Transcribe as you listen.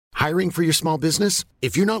Hiring for your small business?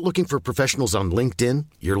 If you're not looking for professionals on LinkedIn,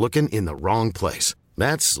 you're looking in the wrong place.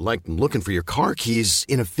 That's like looking for your car keys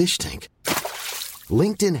in a fish tank.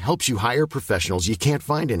 LinkedIn helps you hire professionals you can't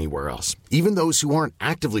find anywhere else, even those who aren't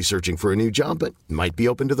actively searching for a new job but might be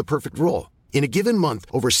open to the perfect role. In a given month,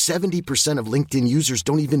 over 70% of LinkedIn users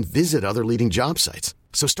don't even visit other leading job sites.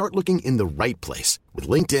 So start looking in the right place. With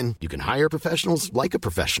LinkedIn, you can hire professionals like a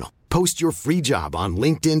professional. Post your free job on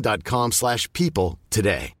linkedin.com/people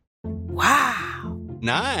today. Wow.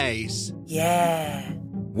 Nice. Yeah.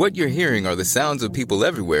 What you're hearing are the sounds of people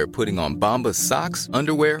everywhere putting on Bombas socks,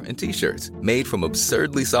 underwear, and T-shirts made from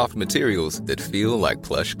absurdly soft materials that feel like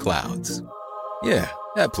plush clouds. Yeah,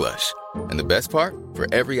 that plush. And the best part? For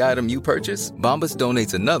every item you purchase, Bombas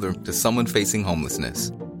donates another to someone facing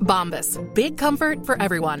homelessness. Bombas. Big comfort for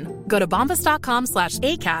everyone. Go to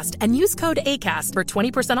bombas.com/ACAST and use code ACAST for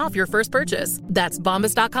 20% off your first purchase. That's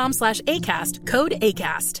bombas.com/ACAST. Code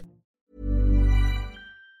ACAST.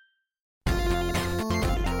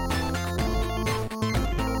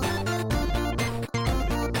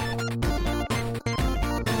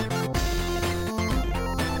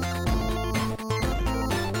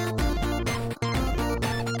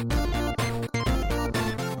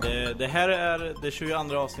 Det här är det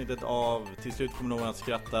 22:a avsnittet av Till slut kommer någon att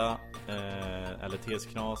skratta, eller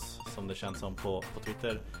TS-knas som det känns som på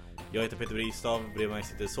Twitter. Jag heter Peter Bristav, bredvid mig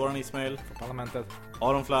sitter Soran Ismail från Parlamentet,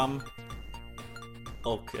 Aron Flam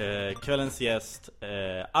och kvällens gäst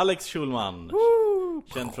Alex Schulman.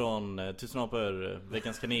 Känd från Tusen apor,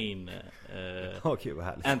 Veckans kanin,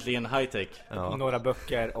 Äntligen high-tech, några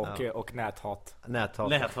böcker och näthat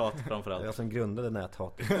framförallt. Jag som grundade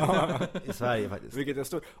näthat i Sverige faktiskt. Vilket är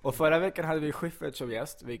stort. Och förra veckan hade vi Schyffert som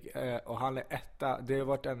gäst, och han är etta. Det har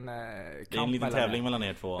varit en kamp. Det är en liten tävling mellan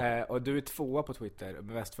er två. Och du är tvåa på Twitter med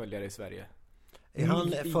mest följare i Sverige. Är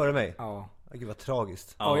han före mig? Ja. Gud vad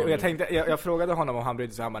tragiskt. Ja, och jag frågade honom om han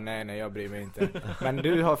brydde sig. Han bara, nej jag bryr mig inte. Men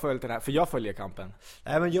du har följt den här, för jag följer kampen.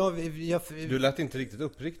 Nej men Du lät inte riktigt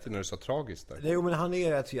uppriktig när du sa tragiskt där. Jo men han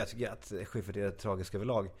är, jag tycker att Schyffert är tragisk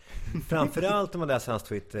överlag. Framförallt om man läser hans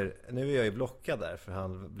Twitter. Nu är jag ju blockad där, för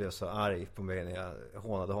han blev så arg på mig när jag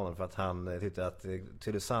hånade honom för att han tyckte att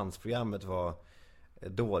Tylösands-programmet var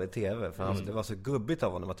dålig tv, för det var så gubbigt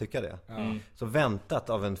av honom att tycka det. Så väntat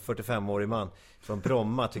av en 45-årig man från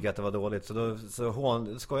Bromma tycker att det var dåligt, så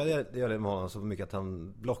skojade jag med honom så mycket att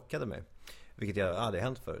han blockade mig, vilket jag aldrig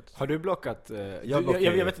hänt förut. Har du blockat? Jag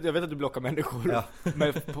vet att du blockar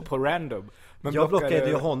människor på random. Men jag blockade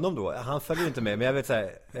ju honom då. Han följer ju inte med, men jag vet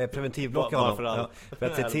såhär, preventivblocka honom för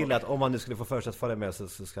att se till att om han nu skulle få först att följa med så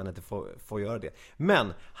ska han inte få göra det.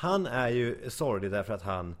 Men han är ju sorglig därför att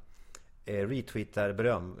han retweetar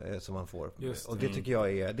beröm som man får. Och det tycker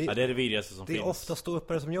jag är det är det vidrigaste som finns. Det är ofta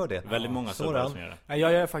ståuppare som gör det. Väldigt många ståuppare som gör det. Nej,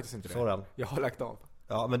 jag gör faktiskt inte det. Soran. Jag har lagt av.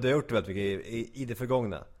 Ja, men du har gjort det väldigt mycket i det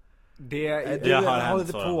förgångna.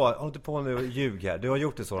 Håll inte på nu och ljug här. Du har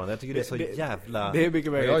gjort det, Soran. Jag tycker det är så jävla... Det är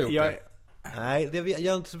mycket möjligt. Nej,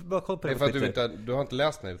 jag har inte bara koll på det. Det är för att du har inte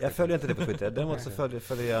läst det. Jag följer inte det på Twitter. Däremot så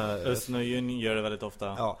följer jag Östnöjen gör det väldigt ofta.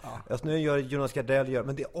 Ja. Östnöjen gör, Jonas Gardell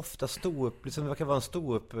men det är ofta ståupp, liksom det kan vara en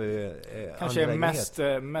ståupp kanske mest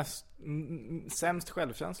sämst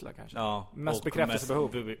självkänsla kanske. Ja, mest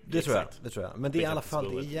bekräftelsebehov. Det tror jag. Men det är i alla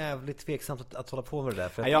fall, det är jävligt tveksamt att hålla på med det där,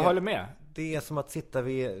 för jag håller med. Det är som att sitta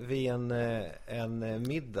vid en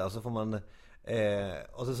middag, så får man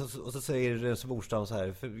och så säger Röns Borstam så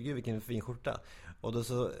här, gud vilken fin skjorta. Och då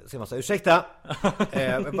så säger man så här, ursäkta,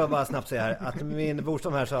 bara snabbt säga här att min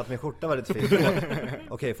Borstam här sa att min skjorta var lite fin.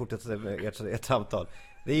 Okej, fortsätt ert samtal.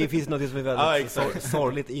 Det finns något som är väldigt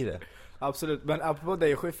sorgligt i det. Absolut, men apropå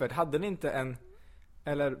dig och Schyffert, hade ni inte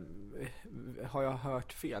eller har jag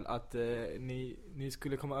hört fel att ni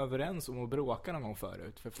skulle komma överens om att bråka någon gång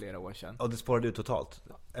förut för flera år sedan? Och det spårade ut totalt.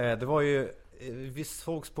 Det var ju visst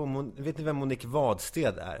folks på, vet ni vem Monique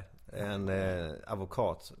Wadsted är? En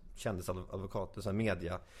advokat, kändisadvokat, en sån här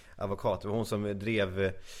mediaadvokat. Det var hon som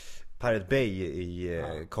drev Pirate Bay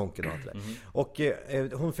i Konken och allt det.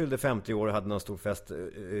 Och hon fyllde 50 år och hade någon stor fest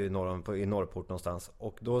i Norrport någonstans.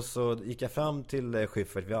 Och då så gick jag fram till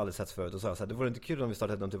Schyffert, vi har aldrig sett förut, och sa så här, det vore inte kul om vi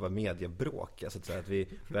startade någon typ av mediebråk, alltså så att vi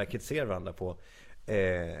börjar kritisera varandra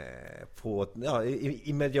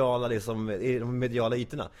i mediala liksom, i de mediala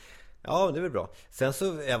ytorna. Ja, det är väl bra. Sen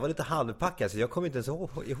så, jag var lite halvpackad, så jag kommer inte ens ihåg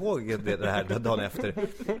det här dagen efter.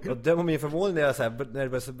 Och det var min förvåning när det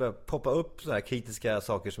började poppa upp så här kritiska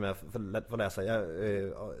saker som jag får läsa.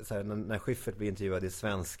 När Schyffert blir intervjuad i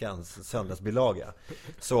Svenskans söndagsbilaga.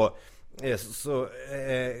 Så så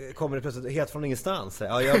kommer det plötsligt helt från ingenstans.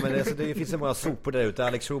 Ja, men det finns så många sopor där ute.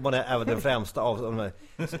 Alex Schulman är även den främsta av de här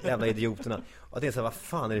jävla idioterna. Och det är så här, vad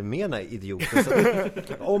fan är det med den här idioten? Så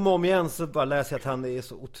om och om igen så bara läser jag att han är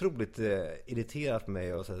så otroligt irriterad på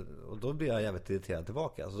mig. Och då blir jag jävligt irriterad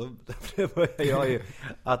tillbaka. Så då börjar jag ju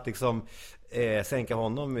att liksom sänka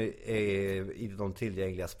honom i de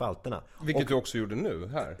tillgängliga spalterna. Vilket du också gjorde nu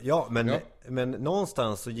här. Ja, men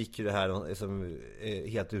någonstans så gick ju det här liksom,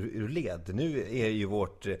 helt ur led. Nu är ju vår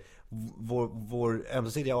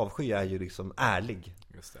ömsesidiga avsky är ju liksom ärlig.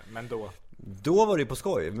 Just det, men då var det ju på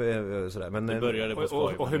skoj sådär. Men det började på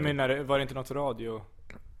skoj. Och hur menar du, var det inte något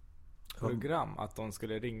radioprogram att de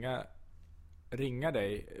skulle ringa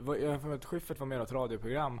dig? Jag har för att Schyffert var med i ett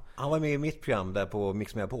radioprogram. Han var med i mitt program där på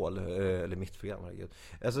Mix Megapol. Eller mitt program, herregud.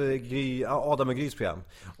 Alltså Adam och Grys program.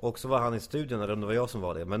 Och så var han i studion, eller det var jag som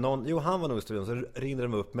var det. Men han var nog i studion, så ringde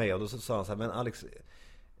de upp mig. Och då så sa han så här, men Alex,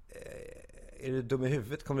 är du dum i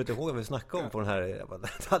huvudet? Kommer du inte ihåg vad vi snackade om på den här?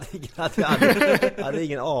 Jag hade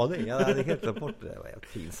ingen aning. Jag hade helt glömt bort det. Det var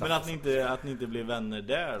helt pinsamt. Men att ni inte blev vänner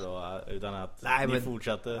där då? Utan att ni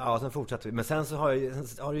fortsatte? Ja, sen fortsatte vi. Men sen så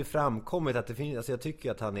har det ju framkommit att det finns... Alltså jag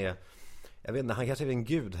tycker att han är... Jag vet inte, han kanske är en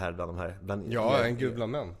gud här bland de här. En gud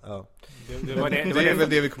bland män. Ja. Det är väl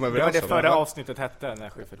det vi kommer överens om. Det var det förra avsnittet hette när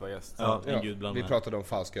Schyffert var gäst. Ja, en gud bland vi män. pratade om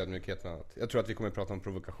falsk ödmjukhet bland annat. Jag tror att vi kommer att prata om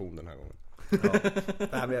provokation den här gången. Ja. Nej,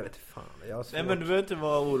 men jag vet fan. Nej, men du behöver inte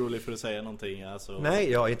vara orolig för att säga någonting. Alltså.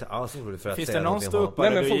 Nej, jag är inte alls orolig för att finns säga det någon någonting.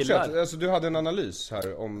 ståuppare du gillar? Alltså, du hade en analys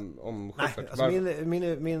här om Schyffert. Nej,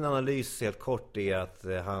 alltså min analys helt kort är att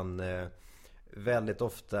han väldigt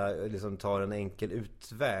ofta liksom tar en enkel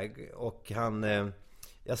utväg. Och han...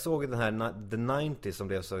 jag såg den här The 90s som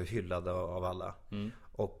blev så hyllad av alla.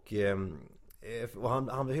 Och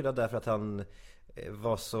han blev hyllad därför att han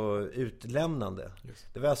var så utlämnande.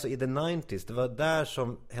 Det var alltså i The 90s, det var där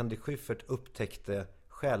som Henrik Schyffert upptäckte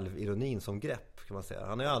självironin som grepp, kan man säga.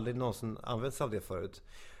 Han har ju aldrig någonsin använt sig av det förut.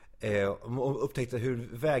 Och upptäckte hur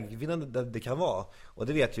vägvinnande det kan vara. Och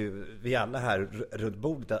det vet ju vi alla här runt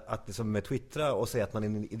bordet, att liksom med twittra och säga att man är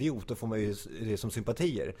en idiot, då får man ju det som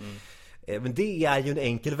sympatier. Men det är ju en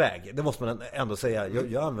enkel väg. Det måste man ändå säga.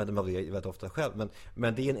 Jag använder mig av det väldigt ofta själv,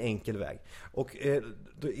 men det är en enkel väg. Och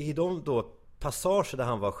i de då passager där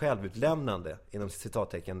han var självutlämnande inom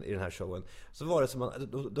citattecken i den här showen, så var det som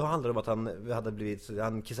då handlade det om att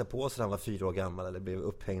han kissade på sig när han var 4 år gammal eller blev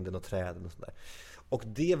upphängd i något träd och sådär. Och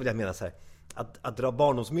det vill jag mena så här, att dra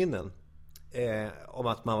barndomsminnen om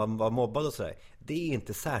att man var mobbad och sådär, det är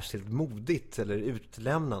inte särskilt modigt eller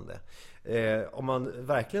utlämnande. Om man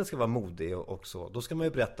verkligen ska vara modig och så, då ska man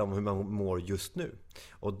ju berätta om hur man mår just nu.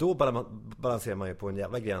 Och då balanserar man ju på en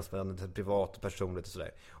jävla gräns mellan privat och personligt och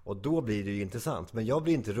sådär. Och då blir det ju intressant. Men jag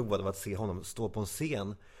blir inte road av att se honom stå på en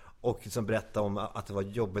scen och liksom berätta om att det var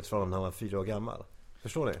jobbigt för honom när han var 4 år gammal.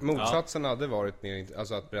 Förstår du? Motsatsen hade varit mer,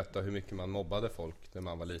 alltså att berätta hur mycket man mobbade folk när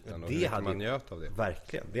man var liten och hur mycket man njöt av det.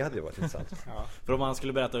 Verkligen, det hade ju varit intressant. För om han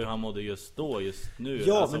skulle berätta hur han mådde just nu,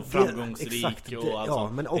 ja, alltså men framgångsrik exakt, och alltså,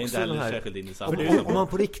 ja, men också det är inte heller här, särskilt intressant. Om han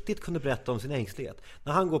på riktigt kunde berätta om sin ängslighet.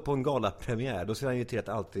 När han går på en galapremiär, då ser han ju till att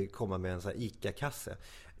alltid komma med en sån här ICA-kasse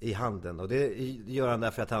i handen. Och det gör han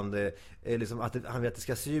därför att han liksom, att han vet att det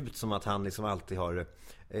ska se ut som att han liksom alltid har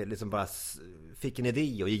liksom bara fick en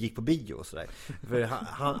idé och gick på bio och sådär. För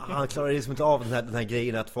han klarar liksom inte av den här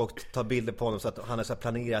grejen att folk tar bilder på honom så att han är så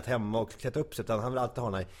planerat hemma och klätt upp sig, utan han vill alltid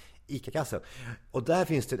ha den här ICA-kassen. Och där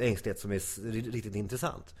finns det en ängslighet som är riktigt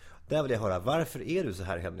intressant. Där vill jag höra, varför är du så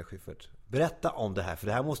här, Henrik Schyffert? Berätta om det här, för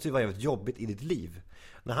det här måste ju vara väldigt jobbigt i ditt liv.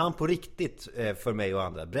 När han på riktigt för mig och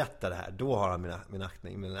andra berättar det här, då har han min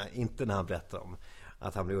aktning. Men inte när han berättar om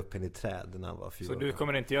att han blev upphängd i träd när han var 4 år. Så du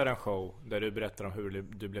kommer inte göra en show där du berättar om hur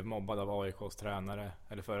du blev mobbad av AIKs tränare?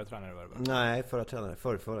 Eller förra tränare var det väl? Nej, förra tränare.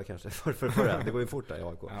 Förra kanske. Förra. Det går ju fort där i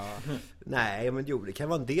AIK. Ja. Nej, men det kan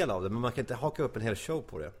vara en del av det. Men man kan inte haka upp en hel show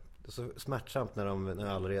på det. Det är så smärtsamt när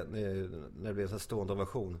det blev en sån stående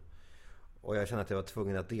ovation. Och jag känner att jag var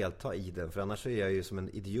tvungen att delta i den. För annars är jag ju som en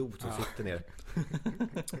idiot som sitter ner.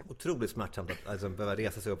 Otroligt smärtsamt att alltså, behöva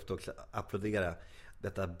resa sig upp och applådera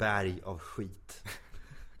detta berg av skit.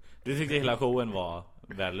 Du tyckte hela showen var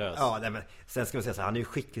värdelös? Ja, nej, men sen ska man säga så här, han är ju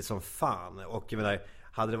skicklig som fan. Och jag menar,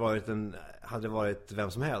 hade det varit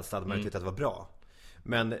vem som helst hade man ju tyckt att det var bra.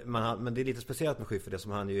 Men det är lite speciellt med Schyffert, det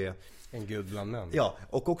som han ju är en gud bland män. Ja,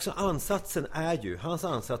 och också ansatsen är ju, hans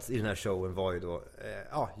ansats i den här showen var ju då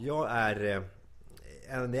jag är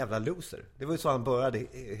en jävla loser. Det var ju så han började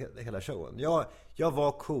hela showen. Jag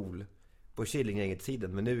var cool på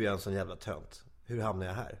Killinggänget-tiden, men nu är jag en sån jävla tönt. Hur hamnar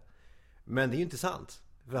jag här? Men det är ju inte sant.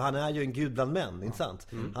 För han är ju en gud bland män, inte sant?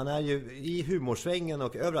 Han är ju i humorsvängen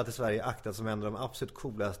och överallt i Sverige aktad som en av de absolut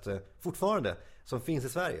coolaste fortfarande som finns i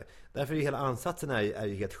Sverige. Därför är hela ansatsen är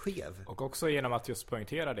ju helt skev. Och också genom att just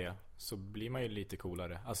poängtera det så blir man ju lite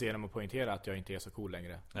coolare. Alltså genom att poängtera att jag inte är så cool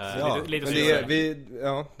längre. Det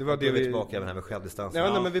var det vi tillbaka med det här med självdistans.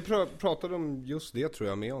 Men vi pratade om just det tror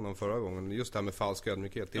jag med honom förra gången. Just det här med falsk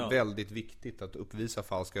ödmjukhet. Det är väldigt viktigt att uppvisa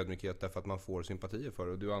falsk ödmjukhet därför att man får sympatier för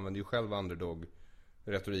det. Och du använder ju själv underdog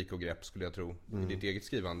retorik och grepp skulle jag tro i ditt eget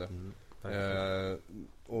skrivande.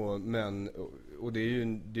 Och det är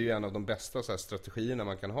ju en av de bästa så här, strategierna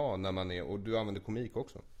man kan ha när man är, och du använder komik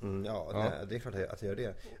också. Det är klart att jag gör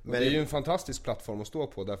det. Men det är ju en fantastisk plattform att stå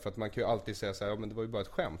på, därför att man kan ju alltid säga så här, men det var ju bara ett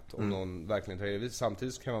skämt om någon verkligen tar det.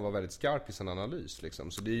 Samtidigt så kan man vara väldigt skarp i sin analys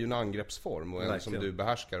liksom. Så det är ju en angreppsform och en som du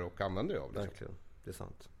behärskar och använder dig av liksom. Verkligen, det är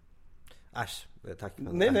sant. Äsch, tack.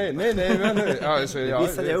 Nej men alltså,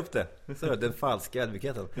 visade jag upp det. Så den falska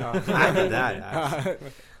ödmjukheten. Nej, men där.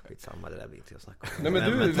 Skitsamma, det där blir inte jag snacka om. Nej,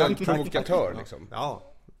 men du är väl provokatör liksom.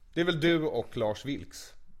 Ja. Det är väl du och Lars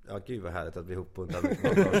Vilks. Ja, gud vad härligt att vi är ihop på Lars Vilks.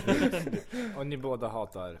 Och ni båda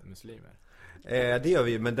hatar muslimer. Det gör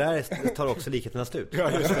vi, men där tar också likheterna slut.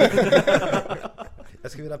 Ja, just det.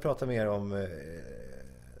 Jag skulle vilja prata mer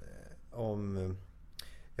om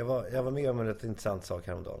jag var med om en rätt intressant sak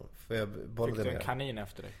häromdagen. För jag fick du en kanin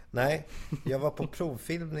efter dig? Nej, jag var på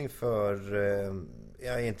provfilmning för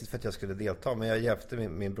inte för att jag skulle delta, men jag hjälpte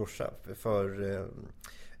min brorsa för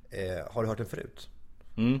har du hört den förut?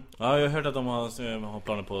 Ja, jag har hört att de har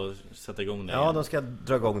planer på att sätta igång det igen. Ja, de ska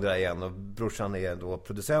dra igång det där igen. Och brorsan är då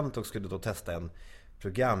producent och skulle då testa en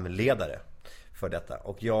programledare för detta.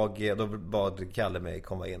 Och då bad Kalle mig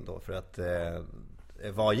komma in då för att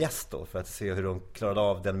vara gäst då, för att se hur de klarade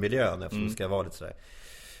av den miljön, eftersom det ska vara lite sådär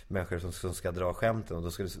människor som ska dra skämten, och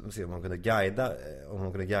då skulle vi se om man kunde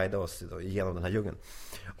guida oss igenom den här djungeln.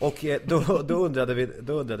 Och då undrade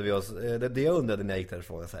vi oss, det jag undrade när jag gick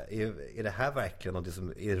därifrån, så här, är det här verkligen något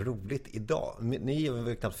som är roligt idag? Ni är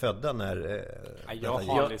väl knappt födda när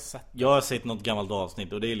jag har sett något gammalt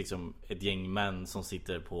avsnitt, och det är liksom ett gäng män som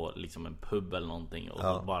sitter på liksom en pub eller någonting,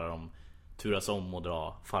 och bara de turas om och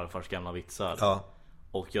dra farfars gamla vitsar. Ja.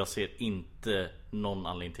 Och jag ser inte någon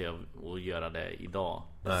anledning till att göra det idag.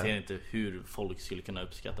 Jag ser inte hur folk skulle kunna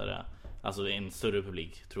uppskatta det. Alltså en större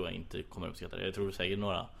publik tror jag inte kommer uppskatta det. Jag tror säkert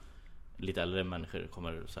några lite äldre människor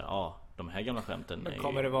kommer säga, de här gamla skämten. Men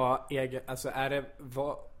kommer det vara alltså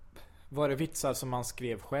var det vitsar som man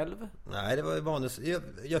skrev själv? Nej, det var ju vanligt.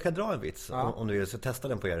 Jag kan dra en vits om du vill, så testa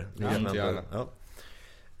den på er.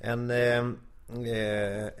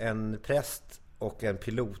 En präst och en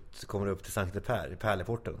pilot kommer upp till Sankt Per i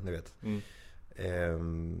Pärleporten, ni vet.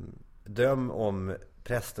 Döm om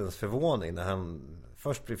prästens förvåning när han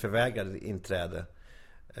först blir förvägrad inträde,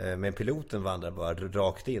 men piloten vandrar bara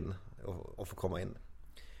rakt in och får komma in.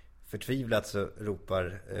 Förtvivlat så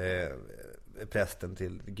ropar prästen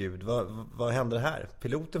till Gud, vad händer här?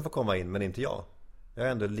 Piloten får komma in, men inte jag. Jag har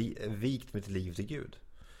ändå vikt mitt liv till Gud.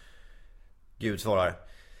 Gud svarar: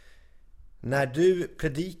 när du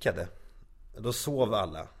predikade, då sov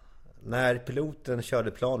alla. När piloten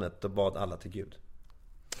körde planet, då bad alla till Gud.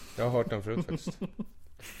 Jag har hört den förut faktiskt.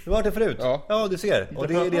 Du har hört det förut? Ja, du ser. Och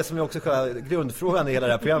det är det som är också själva grundfrågan i hela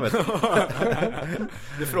det här programmet.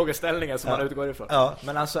 Det är frågeställningar som man utgår ifrån. Ja.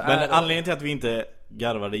 Men anledningen till att vi inte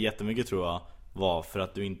garvade jättemycket, tror jag, var för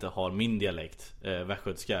att du inte har min dialekt,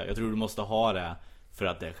 västgötska. Jag tror du måste ha det för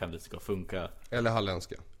att det skämtet ska funka. Eller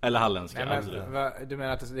halländska. Du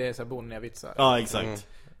menar att det är så bonniga vitsar? Ja, exakt.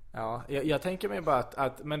 Ja, jag tänker mig bara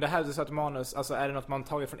att men det här är så att manus, alltså är det något man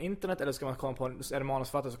tagit från internet, eller ska man komma på, är det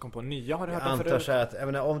manusförfattare som kommer på nya? Har du hört det förut? Jag antar så att, jag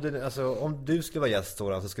menar, om du skulle vara gäst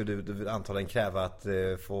så skulle du antagligen kräva att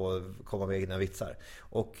få komma med egna vitsar.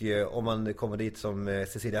 Och om man kommer dit som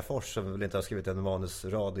Cecilia Fors, som vill inte ha skrivit en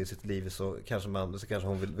manusrad i sitt liv, så kanske hon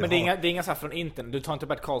vill men det är inga så här från internet. Du tar inte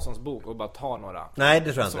Bert Karlssons bok och bara tar några. Nej, det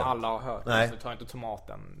tror jag inte. Som alla har hört. Nej. Så du tar inte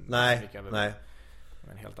tomaten. Nej.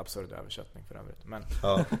 En helt absurd översättning för övrigt.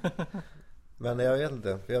 Men jag vet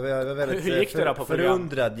inte. Jag var väldigt hur gick det då på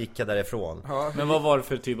förundrad gick jag därifrån. Men vad var det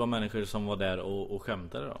för typ av människor som var där och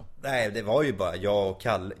skämtade då? Nej, det var ju bara jag och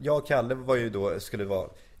Kalle. Jag och Kalle var ju då, skulle vara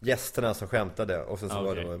gästerna som skämtade. Och sen så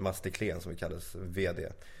var det Mats Diklén som kallades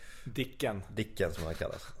VD. Dicken som han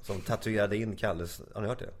kallas. Som tatuerade in Kalles. Har ni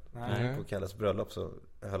hört det? Nej. På Kalles bröllop så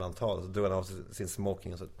höll han tal. Så drog han av sin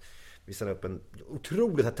smoking och så visade upp en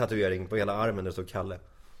otrolig tatuering på hela armen där det stod Kalle.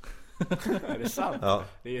 Är det sant? Ja.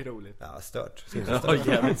 Det är roligt. Ja, stört. Ja,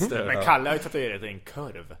 jävligt stört. Men Kalle har ju tatuerat en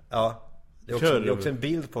kurv. Ja, Det är också en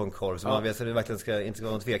bild på en korv som man vet så det verkligen inte ska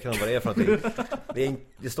vara någon tvekan om vad det är för någonting.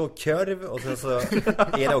 Det står korv och sen så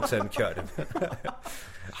är det också en korv.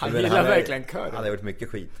 Han gillar verkligen korv. Han har gjort mycket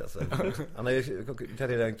skit alltså. Han har ju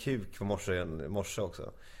tagit en kuk på morse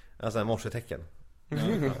också. Alltså en morsetecken.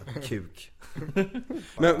 Kuk.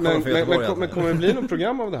 Men kommer det bli något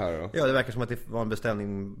program av det här då? Ja, det verkar som att det var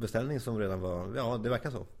en beställning som redan var. Ja, det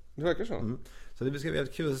verkar så. Det verkar så. Så det ska bli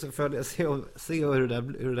kul att se hur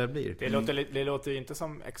det där blir. Det låter ju inte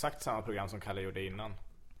som exakt samma program som Kalle gjorde innan.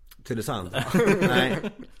 Till det sant? Nej.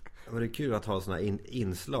 Men det är kul att ha såna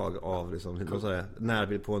inslag av liksom,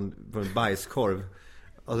 närbild på en bajskorv.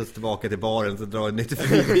 Och så tillbaka till baren och dra en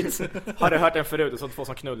 94-bit. Har du hört den förut? Och så två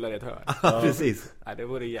som knullar i ett hörn. Ja, precis. Nej, det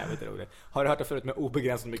vore jävligt roligt. Har du hört den förut med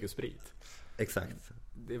obegränsat mycket sprit? Exakt.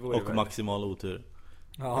 Och maximal otur.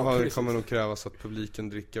 Ja, det kommer nog krävas att publiken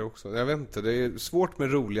dricker också. Jag vet inte, det är svårt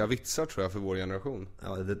med roliga vitsar tror jag för vår generation.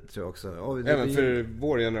 Ja, det tror jag också. Även för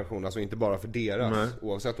vår generation, alltså inte bara för deras. Nej.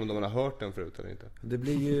 Oavsett om de har hört den förut eller inte. Det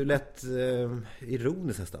blir ju lätt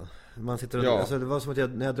ironiskt nästan. Man sitter och, alltså det var som att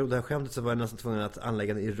när jag drog det här skämtet så var jag nästan tvungen att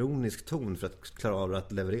anlägga en ironisk ton för att klara av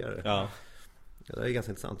att leverera det. Ja, det är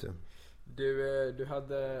ganska intressant ju. Du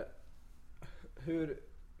hade... Hur...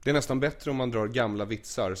 Det är nästan bättre om man drar gamla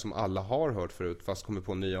vitsar som alla har hört förut fast kommer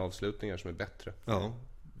på nya avslutningar som är bättre. Ja,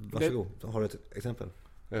 varsågod. Har du ett exempel?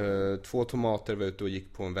 2 tomater var ute och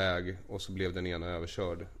gick på en väg och så blev den ena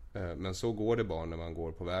överkörd. Men så går det bara när man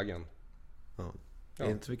går på vägen. Ja. Det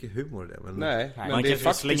är inte så mycket humor i det. Men... Nej, men det är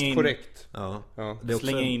faktiskt korrekt. Ja. Det är också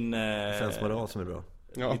slänga in sensmoral som är bra.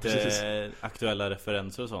 Ja, lite precis. Aktuella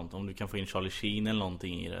referenser och sånt. Om du kan få in Charlie Sheen eller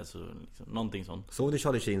någonting i det så liksom, någonting sånt. Såg ni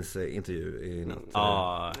Charlie Sheens intervju i natt?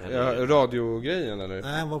 Ja, radiogrejen eller?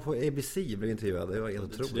 Nej, han var på ABC blev intervjuad. Det var helt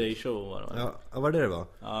otroligt. Today Show var det. Ja, var det var?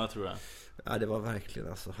 Ja, jag tror det. Ja, det var verkligen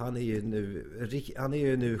alltså. Han är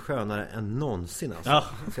ju nu skönare än någonsin alltså. Ja.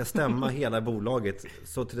 Ska stämma hela bolaget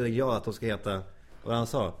så till det grad att de ska heta, vad han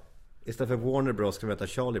sa, istället för Warner Bros ska de heta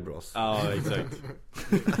Charlie Bros. Ja, exakt.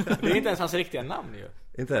 Det är inte ens hans riktiga namn ju.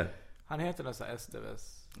 Inte? Han heter något så här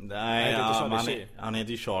Esteves. Nej, han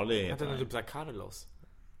heter ju Charlie. Han heter typ så här Carlos.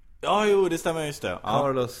 Ja, jo, det stämmer just det. Ja.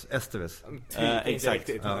 Carlos Esteves. Exakt.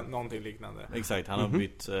 Någonting liknande. Exakt, han har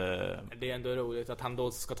bytt... Det är ändå roligt att han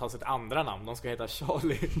då ska ta sitt andra namn. De ska heta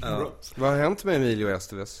Charlie Bros. Vad har hänt med Emilio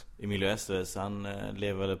Esteves? Emilio Esteves, han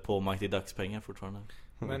lever på Mighty Ducks-pengar fortfarande.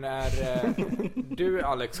 Men du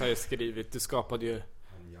Alex har ju skrivit, du skapade ju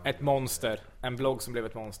ett monster, en blogg som blev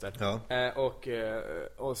ett monster. Ja.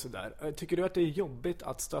 Och sådär. Tycker du att det är jobbigt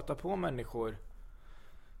att stöta på människor,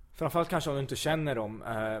 framförallt kanske om du inte känner dem,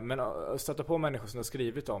 men att stöta på människor som du har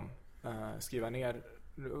skrivit om, skriva ner,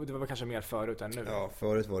 det var väl kanske mer förut än nu? Ja,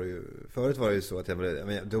 förut var det ju så att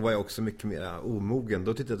då var jag också mycket mer omogen.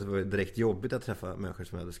 Då tyckte jag att det var direkt jobbigt att träffa människor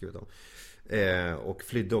som jag hade skrivit om. Och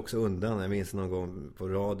flydde också undan. Jag minns någon gång på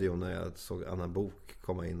radio när jag såg Anna Bok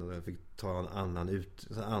komma in och jag fick ta en annan ut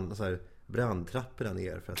så här brandtrapporna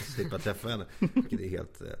ner för att slippa träffa henne. Det är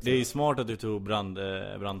helt det är ju smart att du tog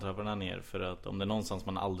brandtrapporna ner, för att om det är någonstans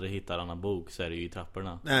man aldrig hittar Anna Bok så är det ju i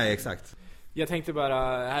trapporna. Nej, exakt. Jag tänkte bara,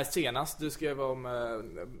 här senast du skrev om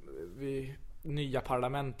nya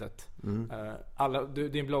parlamentet.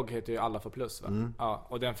 Din blogg heter ju Alla för plus, va? Ja,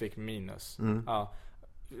 och den fick minus. Ja,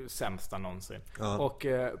 sämsta någonsin. Ja. Och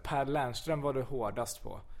Per Lernström var du hårdast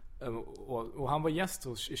på. Och han var gäst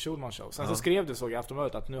i Schulman Show. Sen så skrev du, såg i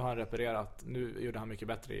Aftonbladet, att nu har han reparerat, nu gjorde han mycket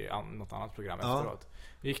bättre i något annat program efteråt.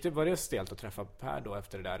 Var det stelt att träffa Per då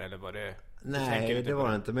efter det där, eller var det... Nej, det var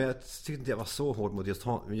det inte. Men jag tyckte inte jag var så hård mot just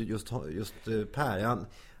Per.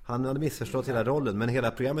 Han hade missförstått hela rollen, men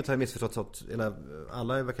hela programmet har missförstått,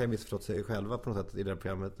 alla verkar ha missförstått sig själva på något sätt i det här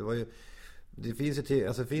programmet. Det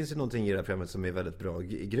finns ju någonting i det här programmet som är väldigt bra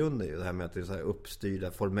i grunden, det här med att det är så här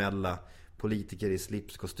uppstyrda, formella politiker i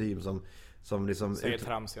slipskostym som liksom säger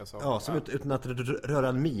tramsiga saker. Ja, som utan att röra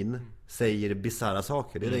en min säger bizarra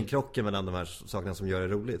saker. Det är den krocken mellan de här sakerna som gör det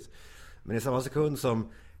roligt. Men i samma sekund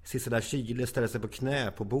som Sissela Kyle ställer sig på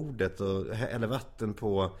knä på bordet och häller vatten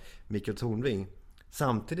på Mikael Tornving,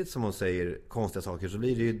 samtidigt som hon säger konstiga saker, så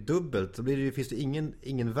blir det ju dubbelt. Så finns det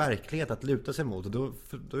ingen verklighet att luta sig mot, och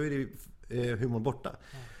då är det ju humor borta.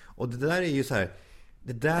 Och det där är ju så här,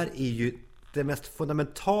 det där är ju det mest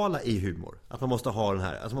fundamentala i humor, att man måste ha den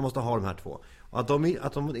här, alltså man måste ha de här två. Och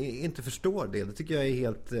att de inte förstår det tycker jag är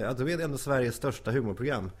helt, att de är ändå Sveriges största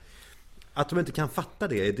humorprogram. Att de inte kan fatta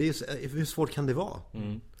det är, hur svårt kan det vara?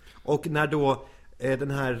 Och när då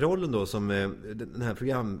den här rollen då som den här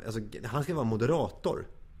program, alltså han ska vara moderator,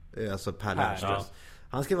 alltså Per Lernström.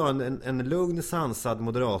 Han ska vara en lugn, sansad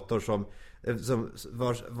moderator som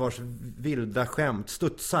vars vilda skämt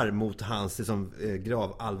studsar mot hans liksom,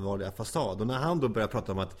 grav allvarliga fasad. Och när han då börjar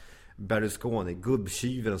prata om att Berlusconi,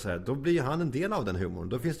 gubbtjuven och så här, då blir han en del av den humorn.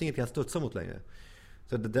 Då finns det inget att studsa mot längre.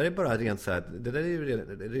 Så det där är bara rent så här, det där är ju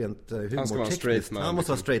rent humortekniskt. Han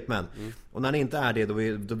måste vara straight man. Och när han inte är det,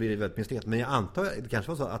 då blir det väldigt misslyckat. Men jag antar, det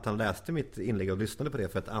kanske var så att han läste mitt inlägg och lyssnade på det,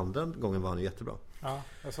 för att andra gången var han ju jättebra. Ja,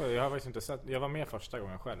 jag har faktiskt inte sett, jag var med första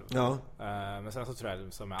gången själv. Ja. Men sen så tror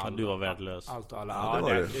jag som med du var värdelös. Allt och alla.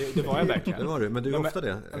 Ja, det var jag verkligen. Det var du, men du är ofta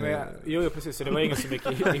det. Jo, precis, så det var ingen som gick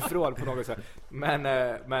ifrån på något sätt. Men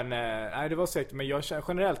nej, det var säkert. Men jag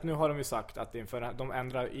generellt, nu har de ju sagt att inför de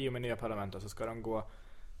ändrar i och med nya parlamentet så ska de gå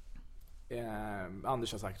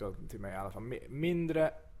Anders har sagt då, till mig i alla fall,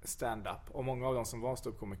 mindre stand-up, och många av dem som var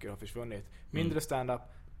ståuppkomiker har försvunnit. Mindre stand-up,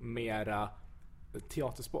 mera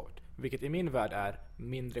teatersport, vilket i min värld är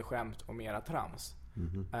mindre skämt och mera trams.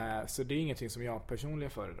 Så det är ingenting som jag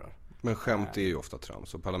personligen föredrar. Men skämt är ju ofta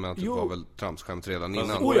trams, och parlamentet var väl tramsskämt redan innan.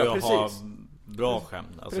 Alltså, ja, precis. Bra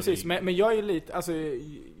skämt. Alltså, precis, men jag är lite, alltså,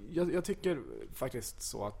 jag tycker faktiskt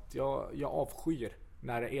så att jag avskyr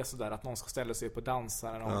när det är sådär att någon ska ställa sig på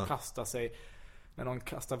dansa, när någon kastar sig, när någon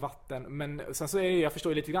kastar vatten. Men sen så är det, jag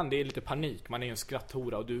förstår lite grann, det är lite panik. Man är ju en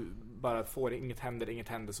skratthora och du bara får inget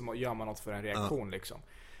händer, så gör man något för en reaktion liksom.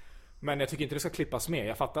 Men jag tycker inte det ska klippas med.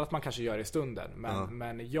 Jag fattar att man kanske gör det i stunden,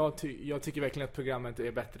 men jag tycker verkligen att programmet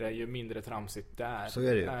är bättre ju mindre tramsigt det är. Så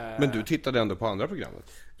är det ju. Men du tittade ändå på andra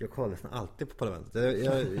programmet? Jag kollar nästan alltid på parlamentet.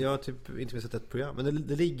 Jag har typ inte sett ett program, men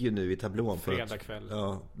det ligger ju nu i tablån på fredag kväll.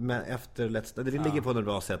 Ja, men efter Let's Dance, det ligger på något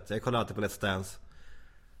bra sätt. Jag kollar alltid på Let's Dance.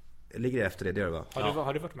 Ligger efter det gör det, va?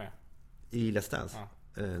 Har du varit med i Let's Dance? Ja.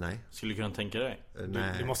 Nej. Skulle du kunna tänka dig?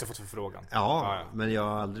 Du måste ha fått förfrågan. Ja, men jag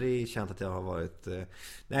har aldrig känt att jag har varit...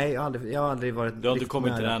 Nej, jag har aldrig varit... Du har inte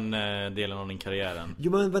kommit till den delen av din karriär.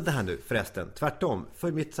 Jo, men vänta här nu, förresten. Tvärtom.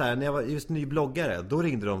 För mitt så här, när jag var just ny bloggare, då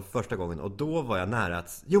ringde de första gången, och då var jag nära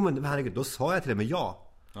att... Jo, men herregud, då sa jag till dem med ja.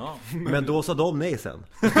 Men då sa de nej sen.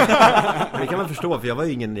 Det kan man förstå, för jag var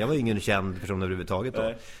ju ingen känd person överhuvudtaget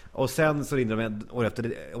då. Och sen så ringde de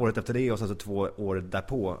året efter det, och sen så 2 år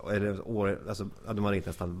därpå, eller alltså de har ringt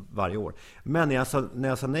nästan varje år. Men när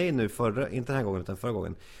jag sa nej nu inte den här gången utan förra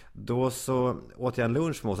gången, då så åt jag en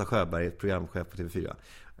lunch med Åsa Sjöberg, programchef på TV4,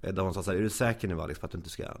 där hon sa så här: är du säker nu, Alex, på att du inte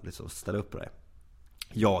ska liksom ställa upp på det?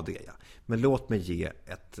 Ja, det är jag. Men låt mig ge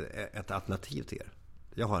ett alternativ till er.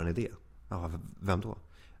 Jag har en idé. Ja, vem då?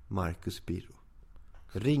 Marcus Birro.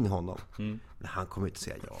 Ring honom. Men han kommer inte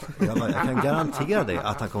säga ja. Jag kan garantera dig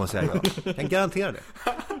att han kommer säga ja. Jag kan garantera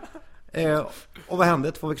det. Och vad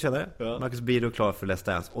hände 2 veckor senare? Marcus Birro är klar för Let's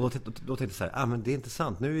Dance. Och då tänkte jag så här: men det är inte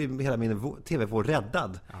sant. Nu är hela min TV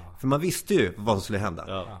räddad. För man visste ju vad som skulle hända.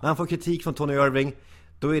 När han får kritik från Tony Irving,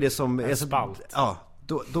 då är det som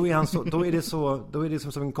Då är det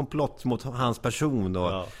som en komplott mot hans person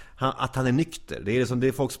och att han är nykter. Det är som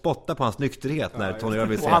det folk spottar på hans nykterhet när Tony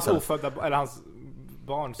Irving säger. Och hans ofödda, eller hans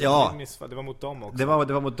barn som det var mot dem också. Det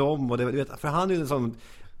var mot dem, och det, du vet, för han är ju en sån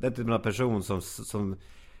person som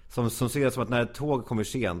ser det som att när ett tåg kommer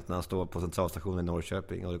sent, när han står på centralstationen i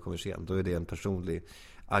Norrköping och det kommer sent, då är det en personlig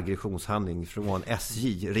aggressionshandling från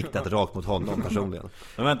SJ riktat rakt mot honom personligen.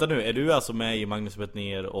 Men vänta nu, är du alltså med i Magnus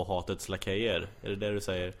Bettner och Hatets lakejer? Är det det du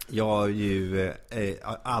säger? Jag är ju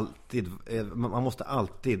alltid, man måste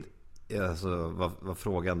alltid alltså vara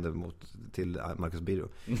frågande till Marcus Birro.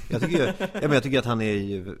 Jag tycker att han är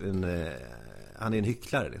ju en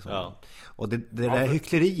hycklare liksom. Och det där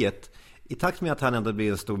hyckleriet, i takt med att han ändå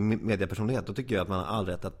blir en stor mediepersonlighet, då tycker jag att man har all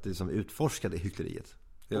rätt att liksom utforska det hyckleriet.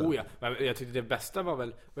 Men jag tyckte det bästa var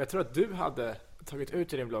väl, och jag tror att du hade tagit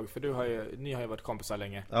ut i din blogg, för ni har ju varit kompisar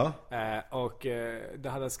länge. Och det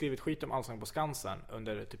hade skrivit skit om Allsång på Skansen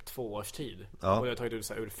under typ 2 års tid. Och jag har tagit ut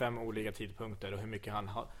så här, ur 5 olika tidpunkter, och hur mycket han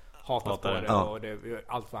hatat på det, och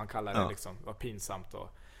allt vad han kallar det liksom var pinsamt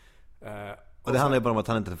och det handlar ju bara om att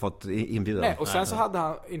han inte fått inbjudan. Nej, och sen så hade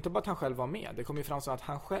han, inte bara att han själv var med, det kom ju fram så att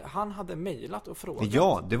han hade mejlat och frågat.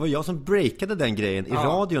 Ja, det var jag som breakade den grejen i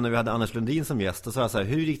radio när vi hade Anders Lundin som gäst, och sa så här: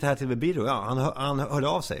 hur gick det här till med Birro? Ja, han hörde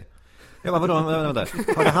av sig. Jag bara, vadå?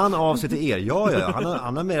 Hörde han av sig till er? Ja.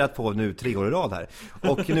 Han har mejlat på nu 3 år i rad här.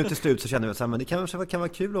 Och nu till slut så känner vi så här, men det kan vara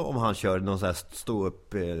kul om han kör någon så här stå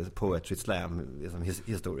upp poetry slam liksom,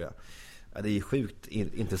 historia. Ja, det är sjukt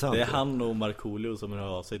intressant. Det är han och Markoolio som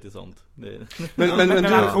hör av sig till sånt.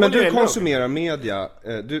 Men du konsumerar media,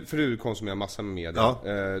 för du konsumerar massa med media.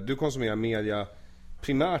 Du konsumerar media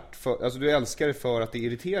primärt för, alltså du älskar det för att det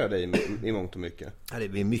irriterar dig i mångt och mycket? Ja,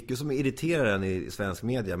 det är mycket som irriterar en i svensk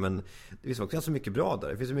media, men det finns också ganska mycket bra där.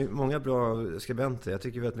 Det finns många bra skribenter. Jag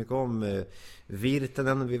tycker väldigt mycket om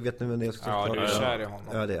Virtanen, vi vet nu vem det är. Ja, du är kär i honom.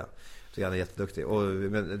 Ja, det är så han är jätteduktig. Och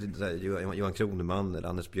Johan Kroneman eller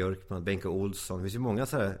Anders Björkman, Benke Olsson. Det finns ju många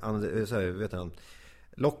så här vet han,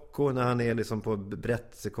 Locko när han är liksom på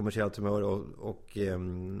brett kommersiellt humör och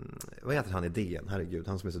vad heter han i DN? Herregud,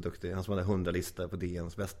 han som är så duktig. Han som hade 100-lista på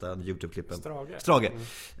DNs bästa YouTube-klippen. Strage.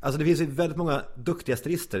 Alltså det finns ju väldigt många duktiga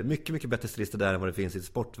stilister. Mycket, mycket bättre stilister där än vad det finns i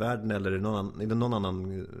sportvärlden eller någon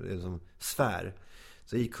annan liksom, sfär.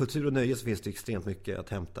 Så i kultur och nöje så finns det extremt mycket att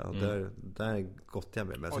hämta. Där gott jag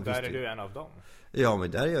med. Och där är du en av dem. Ja,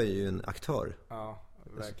 men där är jag ju en aktör. Ja,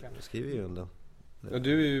 verkligen. Jag skriver ju ändå. Ja,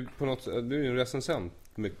 du är ju du är ju en recensent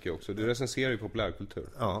mycket också. Du recenserar ju populärkultur.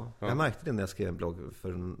 Ja, jag märkte det när jag skrev en blogg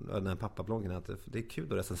för den här pappabloggen att det är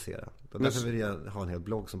kul att recensera. Därför vill jag ha en hel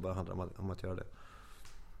blogg som bara handlar om att göra det.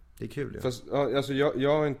 Det är kul ju. Fast, alltså jag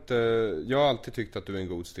har alltid tyckt att du är en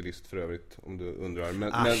god stilist för övrigt, om du undrar.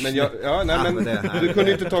 Men du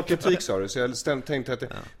kunde inte ta kritik, sa du, så jag tänkte att det,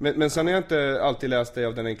 men sen har jag inte alltid läst dig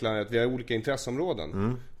av den enkla att vi har olika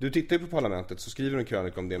intresseområden. Du tittar ju på Parlamentet, så skriver du en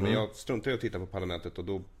krönika om det, men jag struntar i att titta på Parlamentet och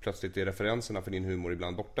då plötsligt är referenserna för din humor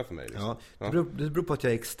ibland borta för mig. Liksom. Ja, det beror på att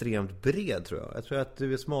jag är extremt bred, tror jag. Jag tror att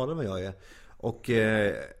du är smalare än vad jag är. Och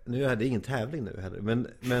nu är det ingen tävling nu heller.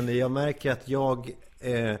 Men jag märker att jag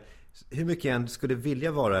hur mycket jag än skulle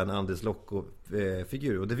vilja vara en Anders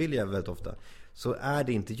Locko-figur, och det vill jag väldigt ofta, så är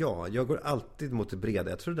det inte jag. Jag går alltid mot det breda.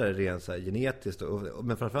 Jag tror det är rent så här genetiskt.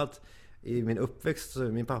 Men framförallt i min uppväxt,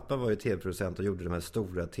 min pappa var ju tv-producent och gjorde de här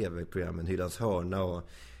stora tv-programmen, Hylands hörna och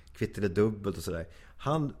Kvitt eller dubbelt och sådär.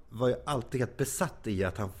 Han var ju alltid helt besatt i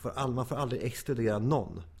att man får aldrig exkludera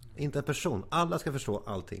någon. Inte en person. Alla ska förstå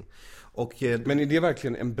allting. Men är det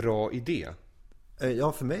verkligen en bra idé?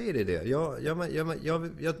 Ja, för mig är det det.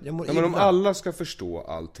 Men om alla ska förstå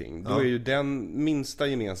allting, då är ju den minsta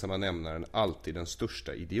gemensamma nämnaren alltid den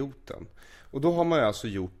största idioten. Och då har man ju alltså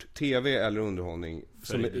gjort tv eller underhållning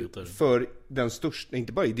för den största,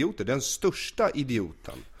 inte bara idioter, den största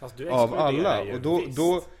idioten av alla. Och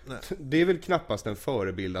då det är väl knappast en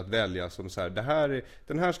förebild att välja som så här,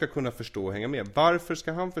 den här ska kunna förstå och hänga med. Varför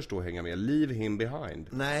ska han förstå och hänga med? Leave him behind.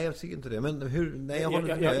 Nej, jag tycker inte det. Men hur? Nej,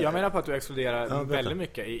 jag menar på att du exkluderar väldigt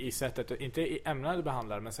mycket i sättet, inte i ämnena du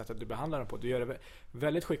behandlar, men sättet du behandlar dem på. Du gör det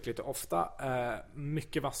väldigt skickligt och ofta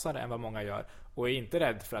mycket vassare än vad många gör. Och är inte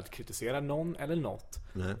rädd för att kritisera någon eller något.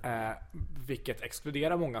 Vilket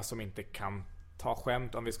exkluderar många som inte kan ta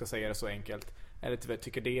skämt, om vi ska säga det så enkelt. Eller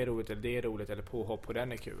tycker det är roligt eller påhopp på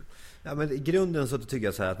den är kul. Ja, men i grunden så tycker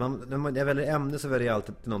jag så här att när jag väljer ämne så väljer jag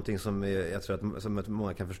alltid någonting som jag tror att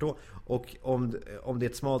många kan förstå. Och om det är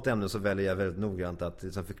ett smalt ämne så väljer jag väldigt noggrant att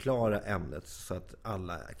liksom förklara ämnet så att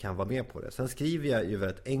alla kan vara med på det. Sen skriver jag ju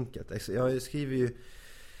väldigt enkelt. Jag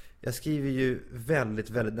skriver ju väldigt,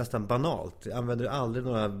 väldigt nästan banalt. Jag använder aldrig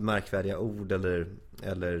några märkvärdiga ord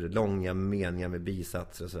eller långa meningar med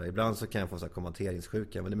bisatser och sådär. Ibland så kan jag få så här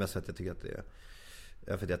kommenteringssjuka, men det är mest för att jag tycker att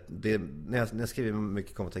när jag skriver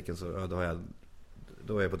mycket kommentecken så då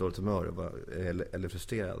är jag på dåligt humör eller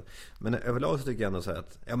frustrerad. Men överlag så tycker jag ändå så här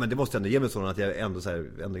att men det måste ändå ge mig sådant att jag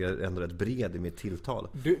ändå rätt bred i mitt tilltal.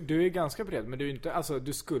 Du är ganska bred, men du är inte, alltså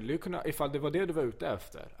du skulle ju kunna, ifall det var det du var ute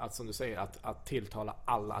efter, att som du säger att tilltala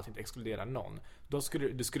alla, att inte exkludera någon, då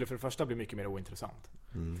skulle för det första bli mycket mer ointressant.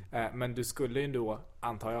 Men du skulle ju då,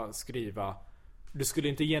 antar jag, du skulle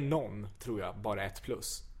inte ge någon, tror jag, bara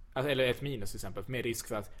 1+. Eller 1- till exempel, med risk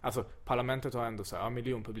för att, alltså Parlamentet har ändå så här,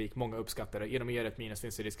 miljonpublik, många uppskattar det. Genom att ge 1-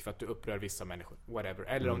 finns det risk för att du upprör vissa människor, whatever.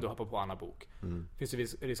 Eller om du hoppar på Anna Bok, finns det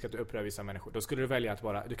risk att du upprör vissa människor. Då skulle du välja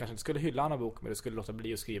att du kanske inte skulle hylla Anna Bok, men du skulle låta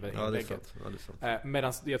bli att skriva inlägget.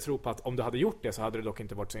 Medan jag tror på att om du hade gjort det så hade det dock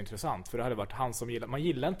inte varit så intressant. För det hade varit han som gillar, man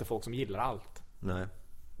gillar inte folk som gillar allt. Nej,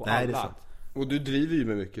 och det är sant. Och du driver ju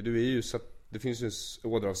med mycket. Du är ju det finns ju en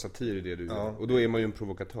ådra av satir i det du gör. Och då är man ju en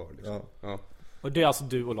provokatör liksom. Ja. Och det är alltså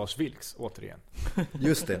du och Lars Vilks, återigen.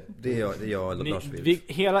 Just det, det är jag och Lars Vilks.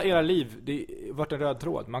 Hela era liv, det har varit en röd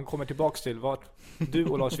tråd. Man kommer tillbaks till du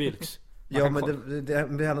och Lars Vilks. Ja, men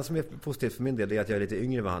det enda som är positivt för min del är att jag är lite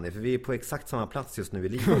yngre än vad han är. För vi är på exakt samma plats just nu i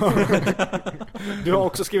livet. Du har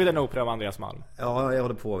också skrivit en opera av Andreas Malm. Ja, jag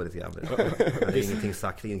håller på lite grann. Det är ingenting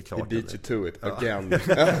sagt, det är inget klart. He beat you to it again.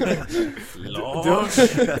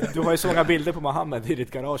 Du har ju så många bilder på Mohammed i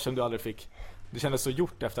ditt garage som du aldrig fick. Det kändes så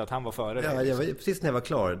gjort efter att han var före dig. Ja, precis när jag var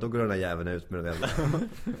klar, då går den där jäveln ut med det väl.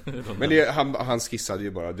 Men han skissade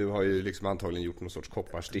ju bara. Du har ju liksom antagligen gjort någon sorts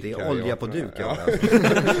kopparstick. Det är olja på duk. Ja.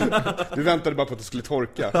 Du väntade bara på att det skulle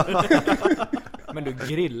torka. Men du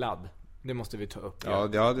grillad. Det måste vi ta upp. Ja,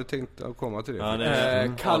 jag hade tänkt att komma till det.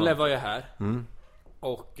 Ja, Kalle var ju här.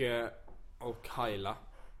 Och Haila.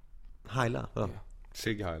 Haila? Ja.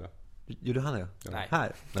 Sig Haila. Gjorde han det? Ja. Nej.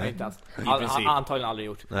 Här? Nej, inte alls. Antagligen aldrig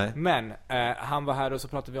gjort. Nej. Men han var här och så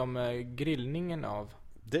pratade vi om grillningen av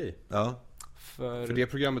dig. Ja. För det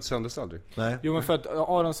programmet sändes aldrig. Nej. Jo, men för att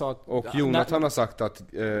Aron sa att... Och Jonathan har sagt att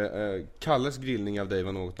Kalles grillning av dig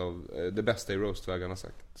var något av det bästa i roastväg han har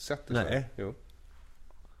sett. Nej. Jo.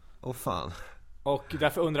 Åh fan. Och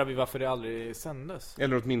därför undrar vi varför det aldrig sändes.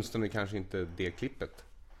 Eller åtminstone kanske inte det klippet.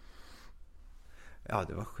 Ja,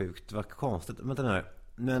 det var sjukt. Det var konstigt. Vänta nu.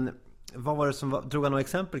 Men vad var det som var... Drog han några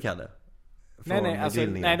exempel, Kalle?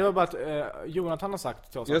 Nej, det var bara att Jonathan har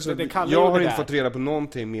sagt till oss att jag har inte fått reda på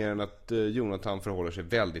någonting mer än att Jonathan förhåller sig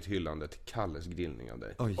väldigt hyllande till Kalles grillning av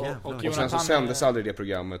dig. Och sen så sändes aldrig det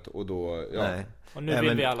programmet och då... Ja. Nej. Och nu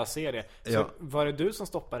vill vi alla se det. Så var det du som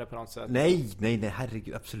stoppade på något sätt? Nej,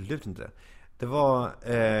 herregud, absolut inte. Det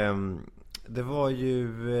var ju...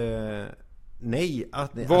 Nej,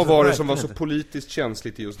 vad var det som var så politiskt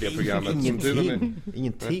känsligt i just det programmet?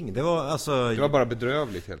 Ingenting. Det var alltså... Det var bara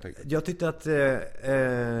bedrövligt helt enkelt. Jag tyckte att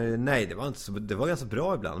nej, det var inte så, det var ganska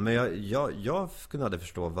bra ibland, men jag kunde aldrig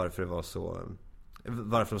förstå varför det var så,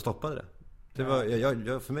 varför de stoppade det. Det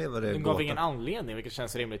var, för mig var det... De gav ingen anledning, vilket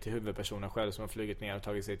känns rimligt till huvudpersonen själv som har flugit ner och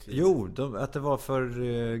tagit sig tid. Jo, att det var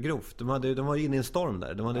för grovt. De var inne i en storm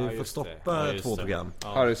där. De hade ju fått stoppa 2 program.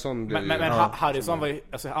 Ja. Harrison men Harrison var ju,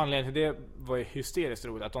 alltså anledningen till det var ju hysteriskt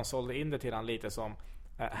roligt. Att de sålde in det till han lite som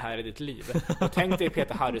här är ditt liv. Och tänk dig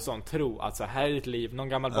Peter Harrison tro att så här är ditt liv. Någon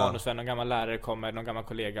gammal barndomsvän, någon gammal lärare kommer, någon gammal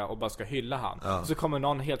kollega och bara ska hylla han. Och så kommer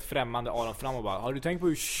någon helt främmande Aron fram och bara: har du tänkt på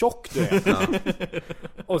hur tjock du är?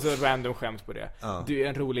 Och så random skämt på det. Det är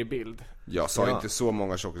en rolig bild. Jag sa inte så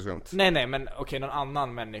många tjockiskämt. Nej, men okej, någon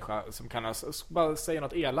annan människa som kan bara säga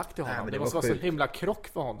något elakt till honom. Det måste vara så himla krock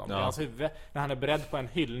för honom i hans huvud när han är beredd på en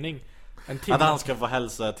hyllning. Att han ska få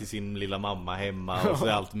hälsa till sin lilla mamma hemma och så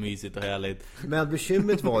är allt mysigt och härligt. Men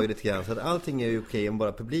bekymret var ju lite grann så att allting är ju okej om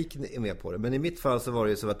bara publiken är med på det. Men i mitt fall så var det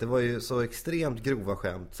ju så att det var ju så extremt grova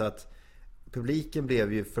skämt så att publiken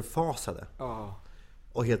blev ju förfasade.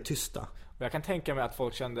 Och helt tysta. Och jag kan tänka mig att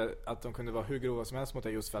folk kände att de kunde vara hur grova som helst mot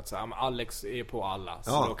det just för att så, Alex är på alla.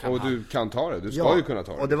 Så då kan du kan ta det, du ska ju kunna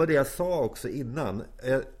ta det. Och det var det jag sa också innan.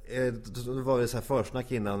 Då var det så här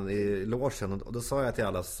försnack innan i logen. Och då sa jag till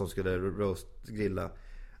alla som skulle roastgrilla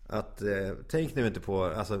att tänk nu inte på,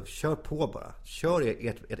 alltså kör på bara. Kör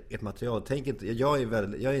ert material. Tänk inte, jag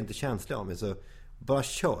är inte känslig av mig, så bara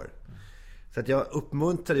kör. Så att jag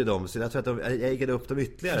uppmuntrade ju dem. Så jag tror att jag äggade upp dem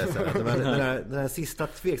ytterligare så här. Den här sista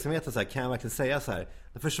tveksamheten så här, kan jag verkligen säga så här,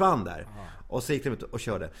 den försvann där. Och så gick de ut och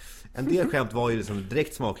körde. En del skämt var ju liksom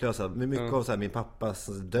direkt smaklösa. Mycket av så här, min pappas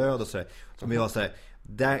död och sådär. Som jag var så här,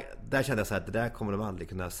 där kände jag så här, det där kommer de aldrig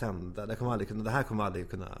kunna sända. Det här kommer aldrig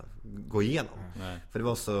kunna gå igenom. För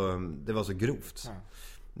det var så grovt.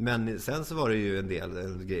 Men sen så var det ju en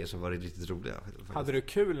del grejer som var riktigt roliga. Hade du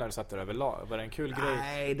kul när du satt där överlag? Var det en kul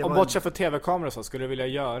grej? Om bortsett för tv-kameror så skulle du vilja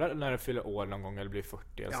göra det när du fyller år någon gång eller blir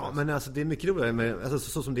 40? Ja, men alltså det är mycket roligare med, alltså,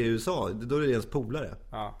 så som det är i USA. Då är det ens polare.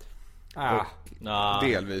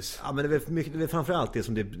 Delvis. Ja, men det är framförallt det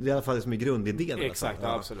som det är i alla fall det som är grundidén. Exakt,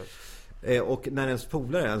 absolut. Och när ens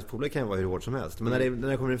polare kan ju vara hur hård som helst. Men när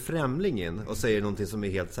det kommer en främling in och säger någonting som är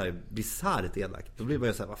helt så här bisarrt elakt, då blir man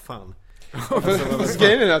ju så här, vad fan.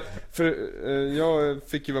 Grejen är att jag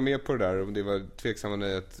fick ju vara med på det där och det var tveksamma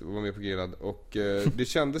nöjet att vara med på grillad. Och det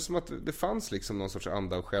kändes som att det fanns liksom någon sorts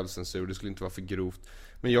anda och självcensur. Det skulle inte vara för grovt.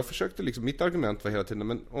 Men jag försökte liksom, mitt argument var hela tiden,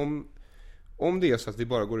 men om det är så att vi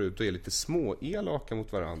bara går ut och är lite små elaka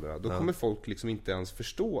mot varandra, då kommer folk liksom inte ens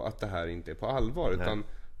förstå att det här inte är på allvar. Utan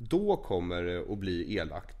då kommer det att bli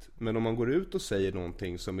elakt. Men om man går ut och säger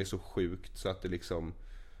någonting som är så sjukt så att det liksom,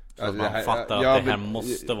 så att man fattar att det här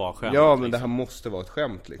måste vara skämt. Ja, men det här måste vara ett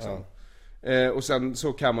skämt liksom. Och sen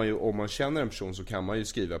så kan man ju, om man känner en person, så kan man ju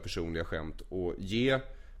skriva personliga skämt och ge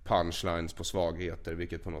punchlines på svagheter,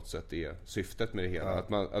 vilket på något sätt är syftet med det hela.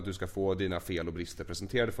 Att du ska få dina fel och brister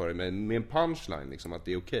presenterade för dig med en punchline liksom, att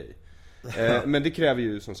det är okej. Men det kräver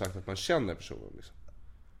ju som sagt att man känner personen liksom.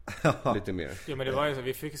 Lite mer. Ja, men det var ju så,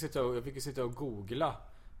 jag fick sitta och googla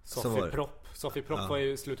Sofie Propp. Sofie Propp var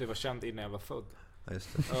ju slutet var känd innan jag var född. Ja, just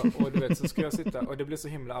det. Och du vet, så skulle jag sitta och det blev så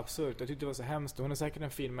himla absurt. Jag tyckte det var så hemskt. Hon är säkert en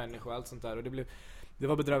fin människa och allt sånt där. Och det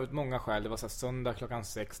var bedrövligt många skäl. Det var så här söndag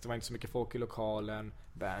 6:00. Det var inte så mycket folk i lokalen.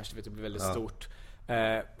 Berns, du vet, det blev väldigt stort.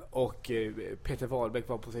 Och Peter Wahlbeck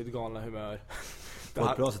var på sitt galna humör.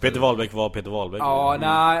 Peter Wahlbeck var Peter Wahlbeck. Ja,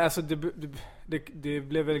 nej, alltså det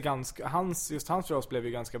blev väl ganska, hans roast blev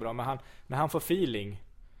ju ganska bra, men när han får feeling,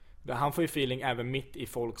 Han får ju feeling även mitt i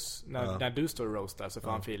folks när du står och roastar, så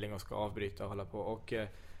får han feeling och ska avbryta och hålla på. Och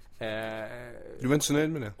du var inte så nöjd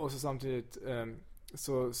med det? Och så samtidigt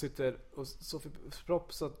så sitter och Sofie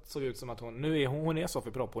Propp såg ut som att hon är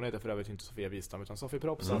Sofie Propp, hon heter för övrigt inte Sofia Wistam utan Sofie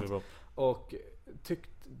Propp. Och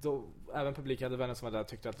även publiken hade vänner som var där,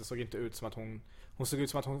 tyckte att det såg inte ut som att hon såg ut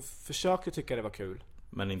som att hon försökte tycka det var kul.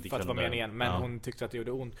 Men inte för att vara meningen, men hon tyckte att det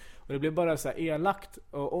gjorde ont. Och det blev bara så här elakt.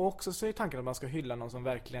 Och också så är tanken att man ska hylla någon som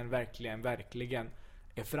verkligen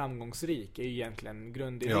är framgångsrik, är egentligen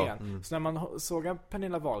grundidén. Så när man såg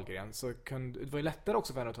Pernilla Wahlgren så det var ju lättare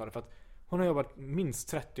också för henne att ta det, för att hon har jobbat minst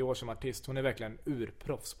 30 år som artist. Hon är verkligen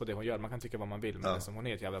urproffs på det hon gör. Man kan tycka vad man vill, men liksom, hon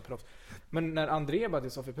är ett jävla proffs. Men när André bara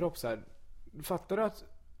till Sofie Propp så här, fattar du att,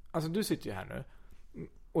 alltså du sitter ju här nu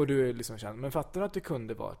och du är liksom känd, men fattar du att det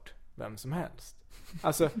kunde varit vem som helst?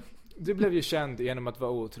 Alltså, du blev ju känd genom att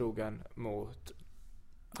vara otrogen mot...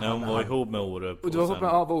 Ja, hon var ihop med Orup. Och du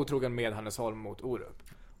var otrogen med Hannes Holm mot Orup.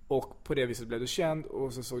 Och på det viset blev du känd,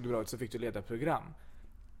 och så såg du bra ut, så fick du leda program.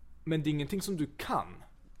 Men det är ingenting som du kan.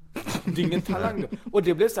 Det är ingen talang. Och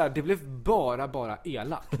det blev så här, det blev bara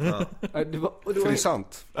elakt. Det är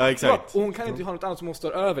sant. Ja, exakt. Och hon kan inte ha något annat som hon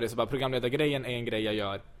står över det. Så bara, programledargrejen är en grej jag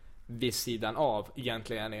gör vid sidan av.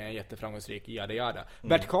 Egentligen är jag jätteframgångsrik, jada.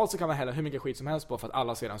 Bert Karlsson kan man hälla hur mycket skit som helst på, för att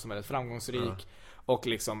alla ser han som väldigt framgångsrik. Och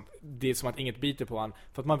liksom, det är som att inget biter på han.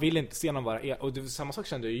 För att man vill inte se någon vara och samma sak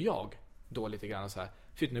kände ju jag då lite grann så här.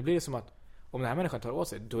 För nu blir det som att om den här människan tar åt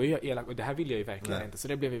sig, då är jag elak. Och det här vill jag ju verkligen inte. Så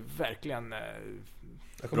det blev ju verkligen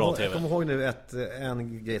jag kommer ihåg nu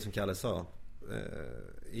en grej som Kalle sa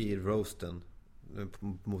i roasten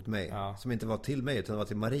mot mig, som inte var till mig utan var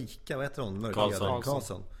till Marika, vad heter hon?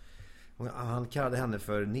 Karlsson. Han kallade henne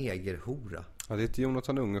för negerhora. Ja, det är ett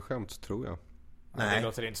Jonathan Unge-skämt, tror jag. Nej, det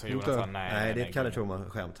låter inte som Jonathan. Nej, det är ett Kalle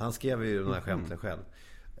Troman-skämt. Han skrev ju den här skämten själv.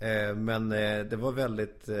 Men det var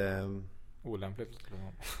väldigt olämpligt.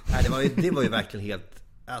 Nej, det var ju verkligen helt,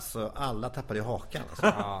 alltså alla tappade ju hakan alltså.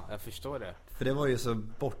 Ja, jag förstår det. För det var ju så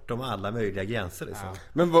bortom alla möjliga gränser liksom.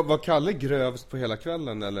 Men var Kalle grövst på hela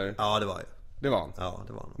kvällen eller? Ja, det var ju. Det var han? Ja,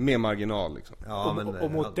 det var han. Med marginal liksom. Ja,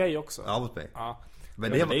 och mot dig också. Ja, mot mig. Ja.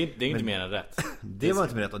 Men det är inte mer än rätt. Det var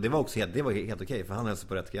inte mer rätt, och det var också helt okej, för han hälsade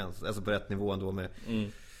på rätt gräns, alltså på rätt nivå ändå med.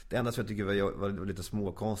 Det enda som jag tycker var lite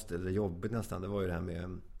småkonstigt eller jobbigt nästan, det var ju det här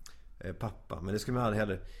med pappa. Men det skulle man aldrig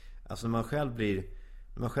heller, alltså när man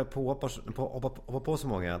själv hoppar på så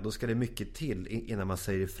många, då ska det mycket till innan man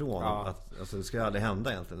säger ifrån att alltså, det ska aldrig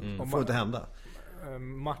hända egentligen. Det får inte hända.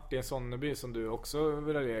 Martin Sonneby, som du också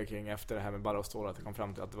vill kring efter det här med Bara och Stål, att det kom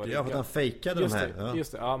fram till att det var för att han fejkade de här.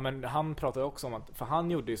 Just det, ja, men han pratade också om att, för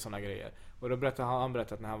han gjorde ju såna grejer. Och då berättade han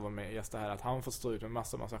när han var med gäster här, att han får stå ut med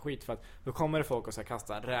massa skit, för att då kommer det folk och så här,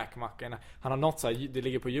 kasta räkmackorna. Han har något så här, det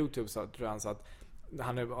ligger på YouTube så tror jag, så att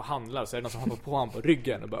han är och handlar, så är det någon som hoppar på honom på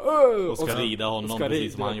ryggen och bara och ska rida honom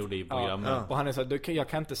precis som han gjorde i programmet. Ja. Och han är så här, jag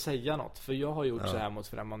kan inte säga något, för jag har gjort så här mot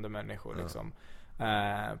främmande människor liksom.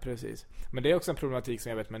 Precis. Men det är också en problematik som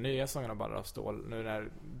jag vet med nya sångerna Bara av Stål. Nu när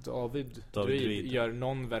David Druid gör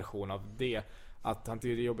någon version av det, att han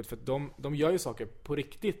tycker det är jobbigt, för att de gör ju saker på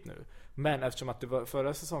riktigt nu. Men eftersom att det var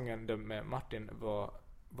förra säsongen med Martin var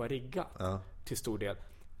riggat till stor del,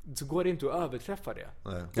 så går det inte att överträffa det.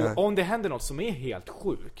 Om det händer något som är helt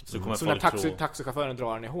sjukt, så när taxichauffören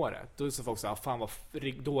drar den i håret, då är så folk säger, fan vad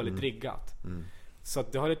dåligt riggat. Så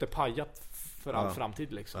att det har lite pajat för all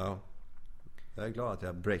framtid liksom. Ja. Jag är glad att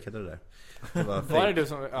jag breakade det där. Det var det du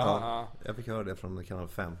som... Jag fick höra det från kanal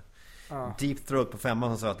 5. Deep Throat på 5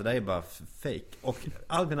 som sa att det där är bara fake. Och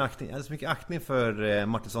all min aktning, jag hade så mycket aktning för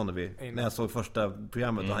Martin Sonneby när jag såg första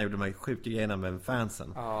programmet och han gjorde de här sjuka grejerna med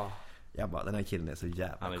fansen. Jag bara, den här killen är så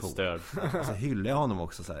jävla cool. Störd. Så hyllade jag honom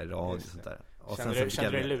också så här i radio och sånt där. Och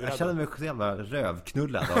kände du lurad? Jag kände mig så jävla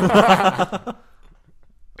rövknullad.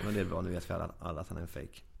 Men det är bra, nu vet vi alla att han är en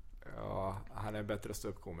fake. Ja, han är bättre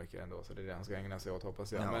ståuppkomiker ändå, så det är det han ska ägna sig åt,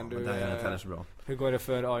 hoppas jag. Ja, men du, det är så bra. Hur går det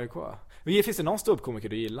för AIK? Finns det någon ståuppkomiker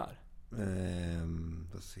du gillar?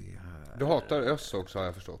 Se här. Du hatar Öss också, har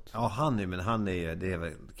jag förstått. Ja, han är det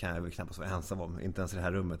väl, kan jag väl knappast vara ensam om. Inte ens i det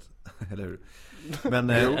här rummet, eller hur? Men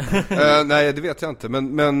nej, det vet jag inte.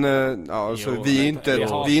 Men alltså, vi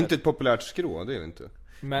är inte ett populärt skrå, det är vi inte.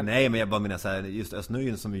 Nej, men jag bara menar så här, just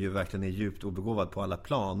Östnöjen som ju verkligen är djupt obegåvad på alla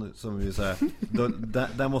plan, som ju så här,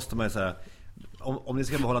 där måste man ju så här, om ni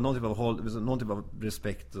ska behålla någon typ av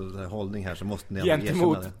respekt och hållning här, så måste ni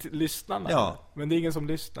gentemot lyssnarna. Ja. Men det är ingen som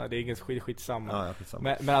lyssnar, det är ingen skitsamma. Ja,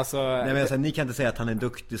 skitsamma. Men alltså, nej, men alltså, ni kan inte säga att han är en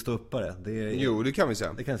duktig ståuppare. Jo, det kan vi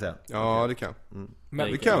säga. Det kan jag säga. Ja, det kan.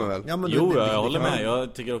 Men det kan vi väl? Ja, men jo, jag håller med.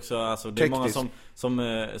 Jag tycker också, alltså, det är många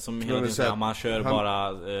som hela tiden säger att man kör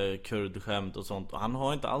bara kurdskämt och sånt. Och han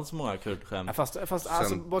har inte alls många kurdskämt. Fast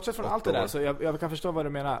alltså, bortsett från allt det där, så jag kan förstå vad du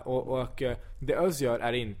menar. Och det Öz gör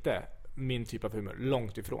är inte min typ av humor,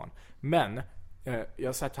 långt ifrån. Men jag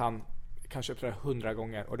har sett han kanske uppträda 100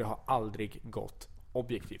 gånger och det har aldrig gått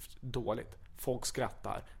objektivt dåligt. Folk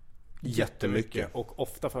skrattar jättemycket och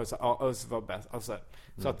ofta för att Öz var bäst. Alltså,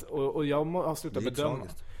 så att, och jag har slutat bedöma.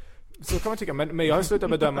 Så kan man tycka, men jag har slutat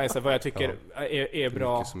bedöma vad jag tycker är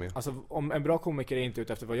bra. Alltså, om en bra komiker är inte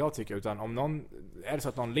ute efter vad jag tycker, utan om någon, är det så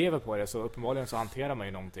att någon lever på det, så uppenbarligen så hanterar man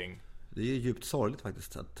ju någonting. Det är ju djupt sorgligt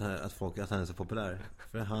faktiskt att han är så populär.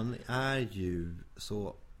 För han är ju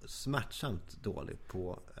så smärtsamt dålig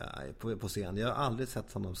på scen. Jag har aldrig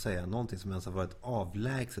sett honom säga någonting som ens har varit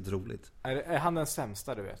avlägset roligt. Är han den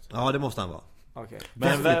sämsta, du vet? Ja, det måste han vara. Okay.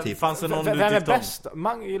 Men fanns det någon vem är bäst?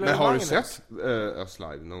 Men har du sett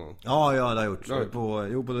Slide någon gång? Ja, det har jag gjort.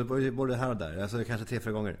 Både här och där. Alltså kanske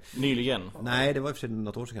 3-4 gånger. Nyligen? Nej, det var i och för sig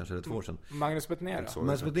något år sedan kanske, eller 2 år sedan. Magnus Bettner.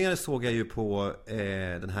 Magnus Bettner såg jag ju på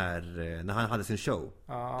den här, när han hade sin show.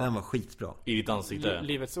 Den var skitbra. I ditt ansikte?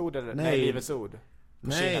 Livets ord eller? Nej, Livets ord.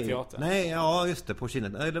 På Kina-teatern. Nej, ja just det, på Kina.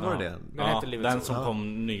 Nej, det var det. Den som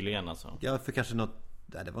kom nyligen alltså. Ja, för kanske något.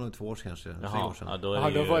 Nej, det var nog 2 år kanske. 3 år sedan. Ja,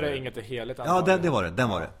 då var det inget heligt. Ja, det var det. Den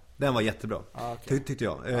var det. Den var jättebra. Tyckte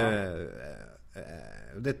jag.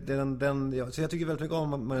 Så jag tycker väldigt mycket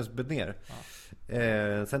om Magnus Bettner.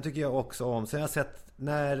 Sen tycker jag också om, sen har jag sett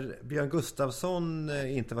när Björn Gustafsson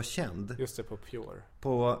inte var känd. Just det, på Pure.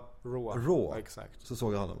 På Raw. Exakt. Så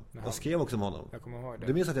såg jag honom. Jag skrev också om honom. Jag kommer ihåg det.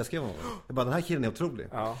 Du minns att jag skrev om honom? Jag bara, den här killen är otrolig.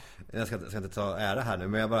 Ja. Jag ska inte ta ära här nu,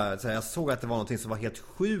 men jag såg att det var någonting som var helt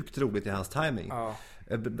sjukt roligt i hans timing. Ja.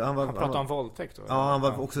 Han pratade om våldtäkt då. Ja, han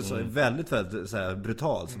var också så väldigt så här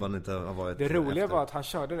brutal, som man inte har varit. Det roliga var att han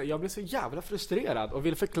körde det. Jag blev så jävla frustrerad och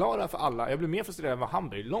ville förklara för alla. Jag blev mer frustrerad än vad han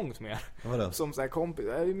blev, långt mer. Som så här kompis.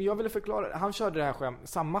 Jag ville förklara. Han körde det här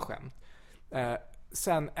samma skämt.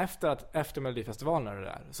 Sen efter Melodifestivalen och det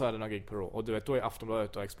där, så hade någon gig på Raw. Och du vet, då är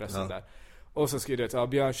Aftonbladet och Expressen där. Och så skrev det att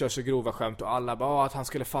Björn kör så grova skämt och alla bara att han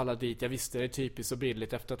skulle falla dit. Jag visste det är typiskt så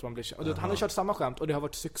billigt efter att man blir och han har kört samma skämt och det har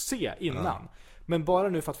varit succé innan. Men bara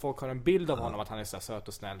nu för att folk har en bild av honom att han är så söt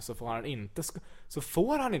och snäll, så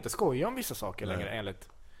får han inte skoja om vissa saker längre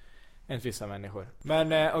enligt vissa människor.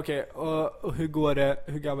 Men okej, och hur går det?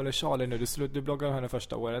 Hur gammal är Charlie nu? Du bloggade henne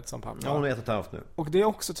första året som pappa. Ja, hon är 1,5 nu. Och det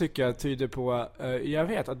också tycker jag tyder på jag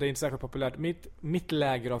vet att det är inte särskilt populärt. Mitt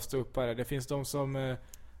läger av ståuppare, det finns de som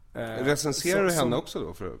recenserar du henne också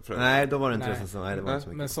då? För nej, då var det inte recension. Nej, det var inte så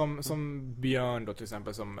mycket. Men som Björn då till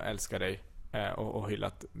exempel, som älskar dig och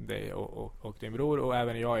hyllat dig och din bror, och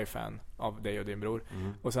även jag är fan av dig och din bror.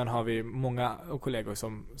 Och sen har vi många kollegor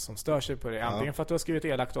som stör sig på det, antingen för att du har skrivit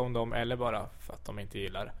elakt om dem eller bara för att de inte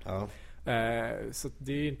gillar. Så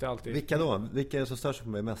det är inte alltid. Vilka då? Vilka är det som stör sig på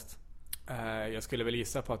mig mest? Jag skulle väl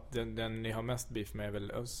gissa på att den ni har mest beef med är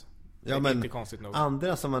väl Öz. Ja, men inte konstigt nog.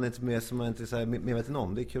 Andra som man inte är så här medveten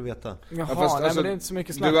om, det är kul att veta. Jaha, fast, nej, men det är inte så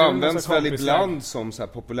mycket snack. Du används väldigt ibland som så här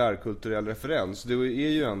populärkulturell referens. Du är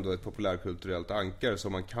ju ändå ett populärkulturellt ankare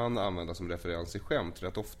som man kan använda som referens i skämt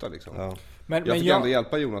rätt ofta liksom. Jag fick ändå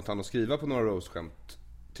hjälpa Jonathan att skriva på några roast-skämt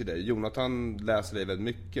till dig. Jonathan läser dig väldigt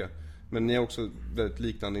mycket, men ni har också väldigt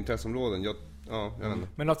liknande intresseområden. Jag vet inte.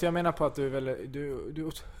 Men något jag menar på att du är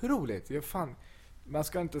otroligt. Man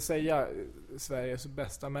ska inte säga Sveriges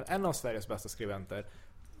bästa, men en av Sveriges bästa skribenter.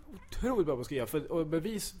 Otroligt bra på att skriva. Och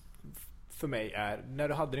bevis för mig är när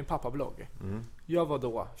du hade din pappablogg. Jag var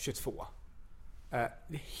då 22. Det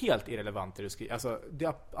är helt irrelevant det du skriver. Alltså,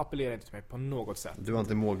 det appellerar inte till mig på något sätt. Du var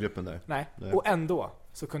inte i målgruppen där. Nej. Och ändå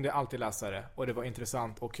så kunde jag alltid läsa det. Och det var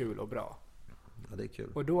intressant och kul och bra. Ja, det är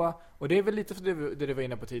kul. Och det är väl lite för det du var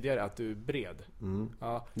inne på tidigare, att du är bred.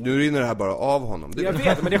 Ja. Nu rinner det här bara av honom. Jag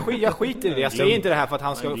vet, men jag skiter i det. Jag säger inte det här för att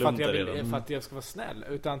han ska för att jag ska vara snäll,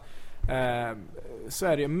 utan så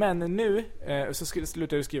är det. Men nu så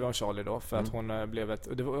slutade du skriva om Charlie då, för att hon blev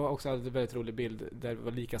och det var också en väldigt rolig bild där det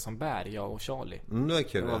var lika som Berg, jag och Charlie. Det var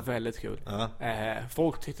kul. Det var väldigt kul.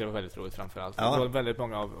 Folk tyckte det var väldigt roligt framförallt. Det var väldigt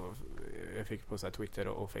många av jag fick på så här Twitter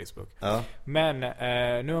och Facebook. Men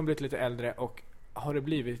nu har hon blivit lite äldre, och har det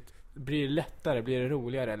blir det lättare, blir det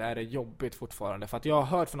roligare, eller är det jobbigt fortfarande? För att jag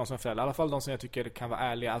har hört från någon som är förälder, i alla fall de som jag tycker kan vara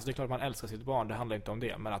ärliga. Alltså det är klart man älskar sitt barn, det handlar inte om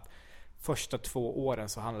det, men att första 2 åren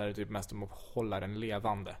så handlar det typ mest om att hålla den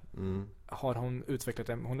levande. Har hon utvecklat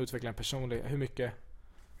en personlig, hur mycket?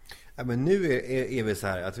 Ja, men nu är vi så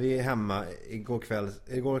här att vi är hemma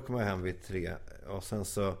igår kom jag hem vid 3 och sen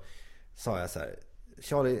så sa jag så här: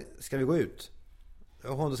 Charlie, ska vi gå ut?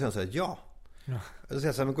 Och hon då säger så här: ja. Och då säger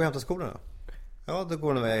jag så här: men gå och hämta skorna då. Ja, då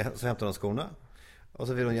går hon iväg så hämtar hon skorna. Och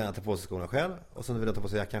så vill hon gärna ta på sig skorna själv. Och sen vill hon ta på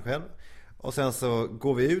sig jackan själv. Och sen så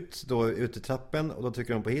går vi ut i trappen. Och då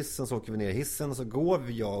trycker hon på hissen. Så åker vi ner i hissen. Och så går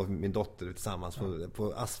vi, jag och min dotter tillsammans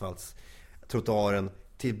på asfaltstrottoaren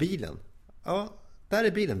till bilen. Ja, där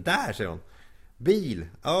är bilen. Där, säger hon. Bil.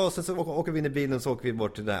 Ja, och sen så åker vi in i bilen. Och så åker vi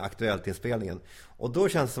bort till den där Aktuellt-inspelningen. Och då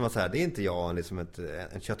känns det som att så här, det är inte jag liksom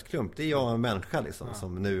en köttklump. Det är jag en människa liksom,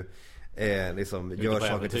 som nu liksom gör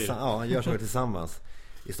saker tillsammans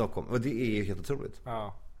i Stockholm. Och det är ju helt otroligt.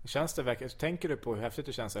 Ja. Känns det verkligen, tänker du på hur häftigt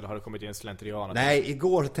det känns, eller har det kommit in en slentrian? Nej,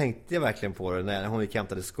 igår tänkte jag verkligen på det när hon gick och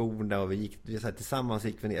hämtade skorna och vi så här, tillsammans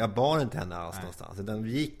gick vi ner. Jag bar inte henne alls någonstans, utan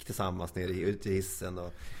vi gick tillsammans ner ut i hissen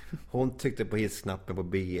och hon tryckte på hissknappen på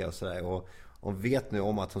B och sådär, och hon vet nu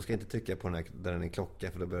om att hon ska inte trycka på den här, där den är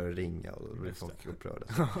klocka, för då börjar det ringa och då blir folk upprörda.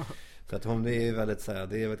 Så att hon är väldigt så här,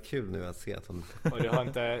 det är väldigt kul nu att se att hon... Och det har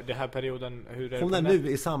inte, det här perioden, hur är hon är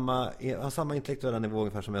nu har samma intellektuella nivå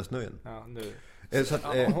ungefär som jag nu. Ja, nu. Så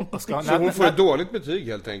hon får ett dåligt betyg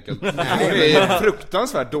helt enkelt. Hon är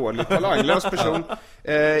fruktansvärt dålig, talanglös person.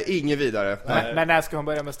 Ingen vidare. Men när ska hon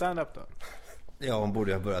börja med stand-up då? Ja, hon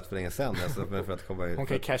borde ha börjat för länge sedan, alltså, för att komma hon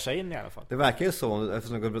kan ju casha in i alla fall. Det verkar ju så,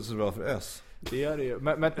 eftersom det går så bra för Ös. Det gör det ju.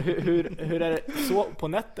 Men hur är det så på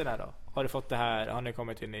nätterna då? Har du fått det här, har ni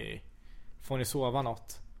kommit in i... Får ni sova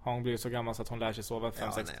något? Har hon blivit så gammal så att hon lär sig sova 5-6?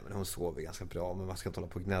 Ja, nej, men hon sover ganska bra. Men man ska inte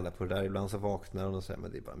hålla på och gnälla på det där. Ibland så vaknar hon och säger,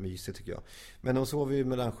 men det är bara mysigt tycker jag. Men hon sover ju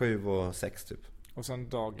mellan 7 och 6 typ. Och sen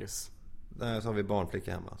dagis? Nej, så har vi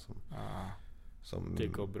barnflicka hemma som det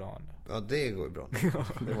går bra nu. Ja, det går bra.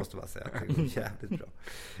 Det måste man säga. Det går jävligt bra.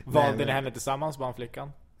 Valde ni henne tillsammans,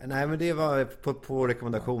 barnflickan? Nej, men det var på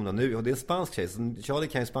rekommendationen nu. Och det är en spansk tjej. Charlie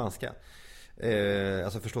kan ju spanska.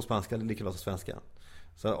 Alltså förstå spanska lika bra som svenska.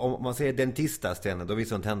 Så om man säger dentistas till henne, då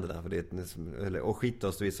visar hon tänderna, för det är, eller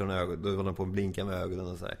ojitos, då visar hon ögon, då håller hon på att blinka med ögonen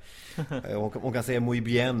och så här. Hon kan säga muy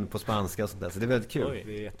bien på spanska och sånt där, så det är väldigt kul. Oj,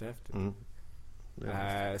 det är jättehäftigt.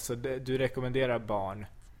 Så du rekommenderar barn?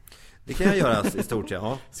 Det kan jag göra i stort,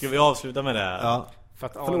 ja. Ska vi avsluta med det? Ja.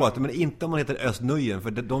 Förlåt, men inte om man heter Östnöjen,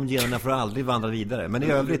 för de generna får aldrig vandra vidare. Men i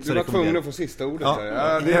övrigt så rekommenderar jag... Du var tvungen att få sista ordet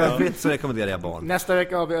här. I övrigt så rekommenderar jag barn. Nästa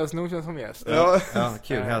vecka har vi Östnöjen som gäst. Ja,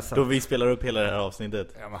 kul. Hälsa. Då vi spelar upp hela det här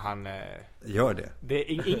avsnittet. Ja, men han... Gör det.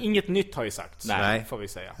 Det är inget nytt har ju sagt. Nej, får vi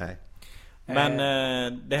säga. Nej. Men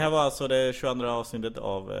det här var alltså det 22 avsnittet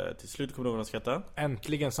av Till slut kommer någon att skratta.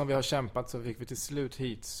 Äntligen, som vi har kämpat, så fick vi till slut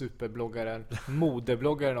hit superbloggaren,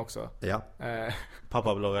 modebloggaren också. Ja.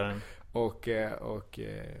 Pappabloggaren. Och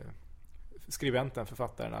skribenten,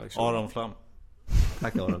 författaren Alex Aron Flam.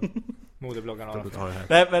 Tack Aron. Modebloggaren Aron Flam.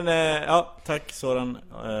 Nej, men ja, tack Soran,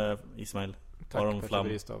 Ismail, tack, Aron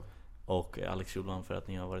Flam och Alex Schulman för att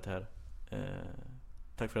ni har varit här.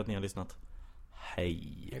 Tack för att ni har lyssnat.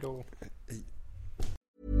 Hej. Hejdå.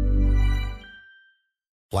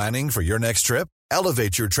 Planning for your next trip?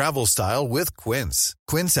 Elevate your travel style with Quince.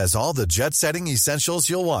 Quince has all the jet-setting essentials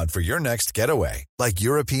you'll want for your next getaway, like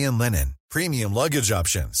European linen, premium luggage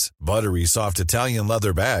options, buttery soft Italian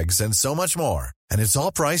leather bags, and so much more. And it's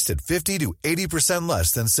all priced at 50 to 80%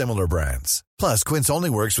 less than similar brands. Plus, Quince only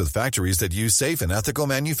works with factories that use safe and ethical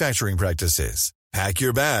manufacturing practices. Pack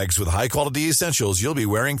your bags with high-quality essentials you'll be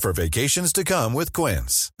wearing for vacations to come with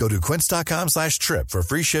Quince. Go to quince.com/trip for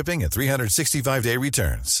free shipping and 365-day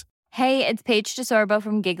returns. Hey, it's Paige DeSorbo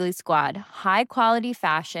from Giggly Squad. High quality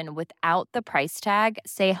fashion without the price tag.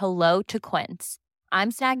 Say hello to Quince.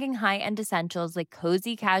 I'm snagging high-end essentials like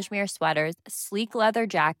cozy cashmere sweaters, sleek leather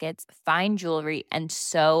jackets, fine jewelry, and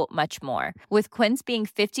so much more. With Quince being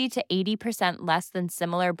 50 to 80% less than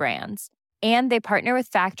similar brands. And they partner with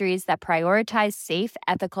factories that prioritize safe,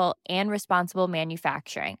 ethical, and responsible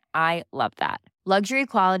manufacturing. I love that. Luxury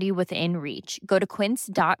quality within reach. Go to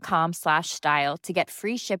quince.com/style to get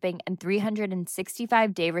free shipping and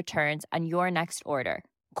 365-day returns on your next order.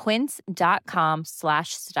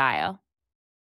 Quince.com/style.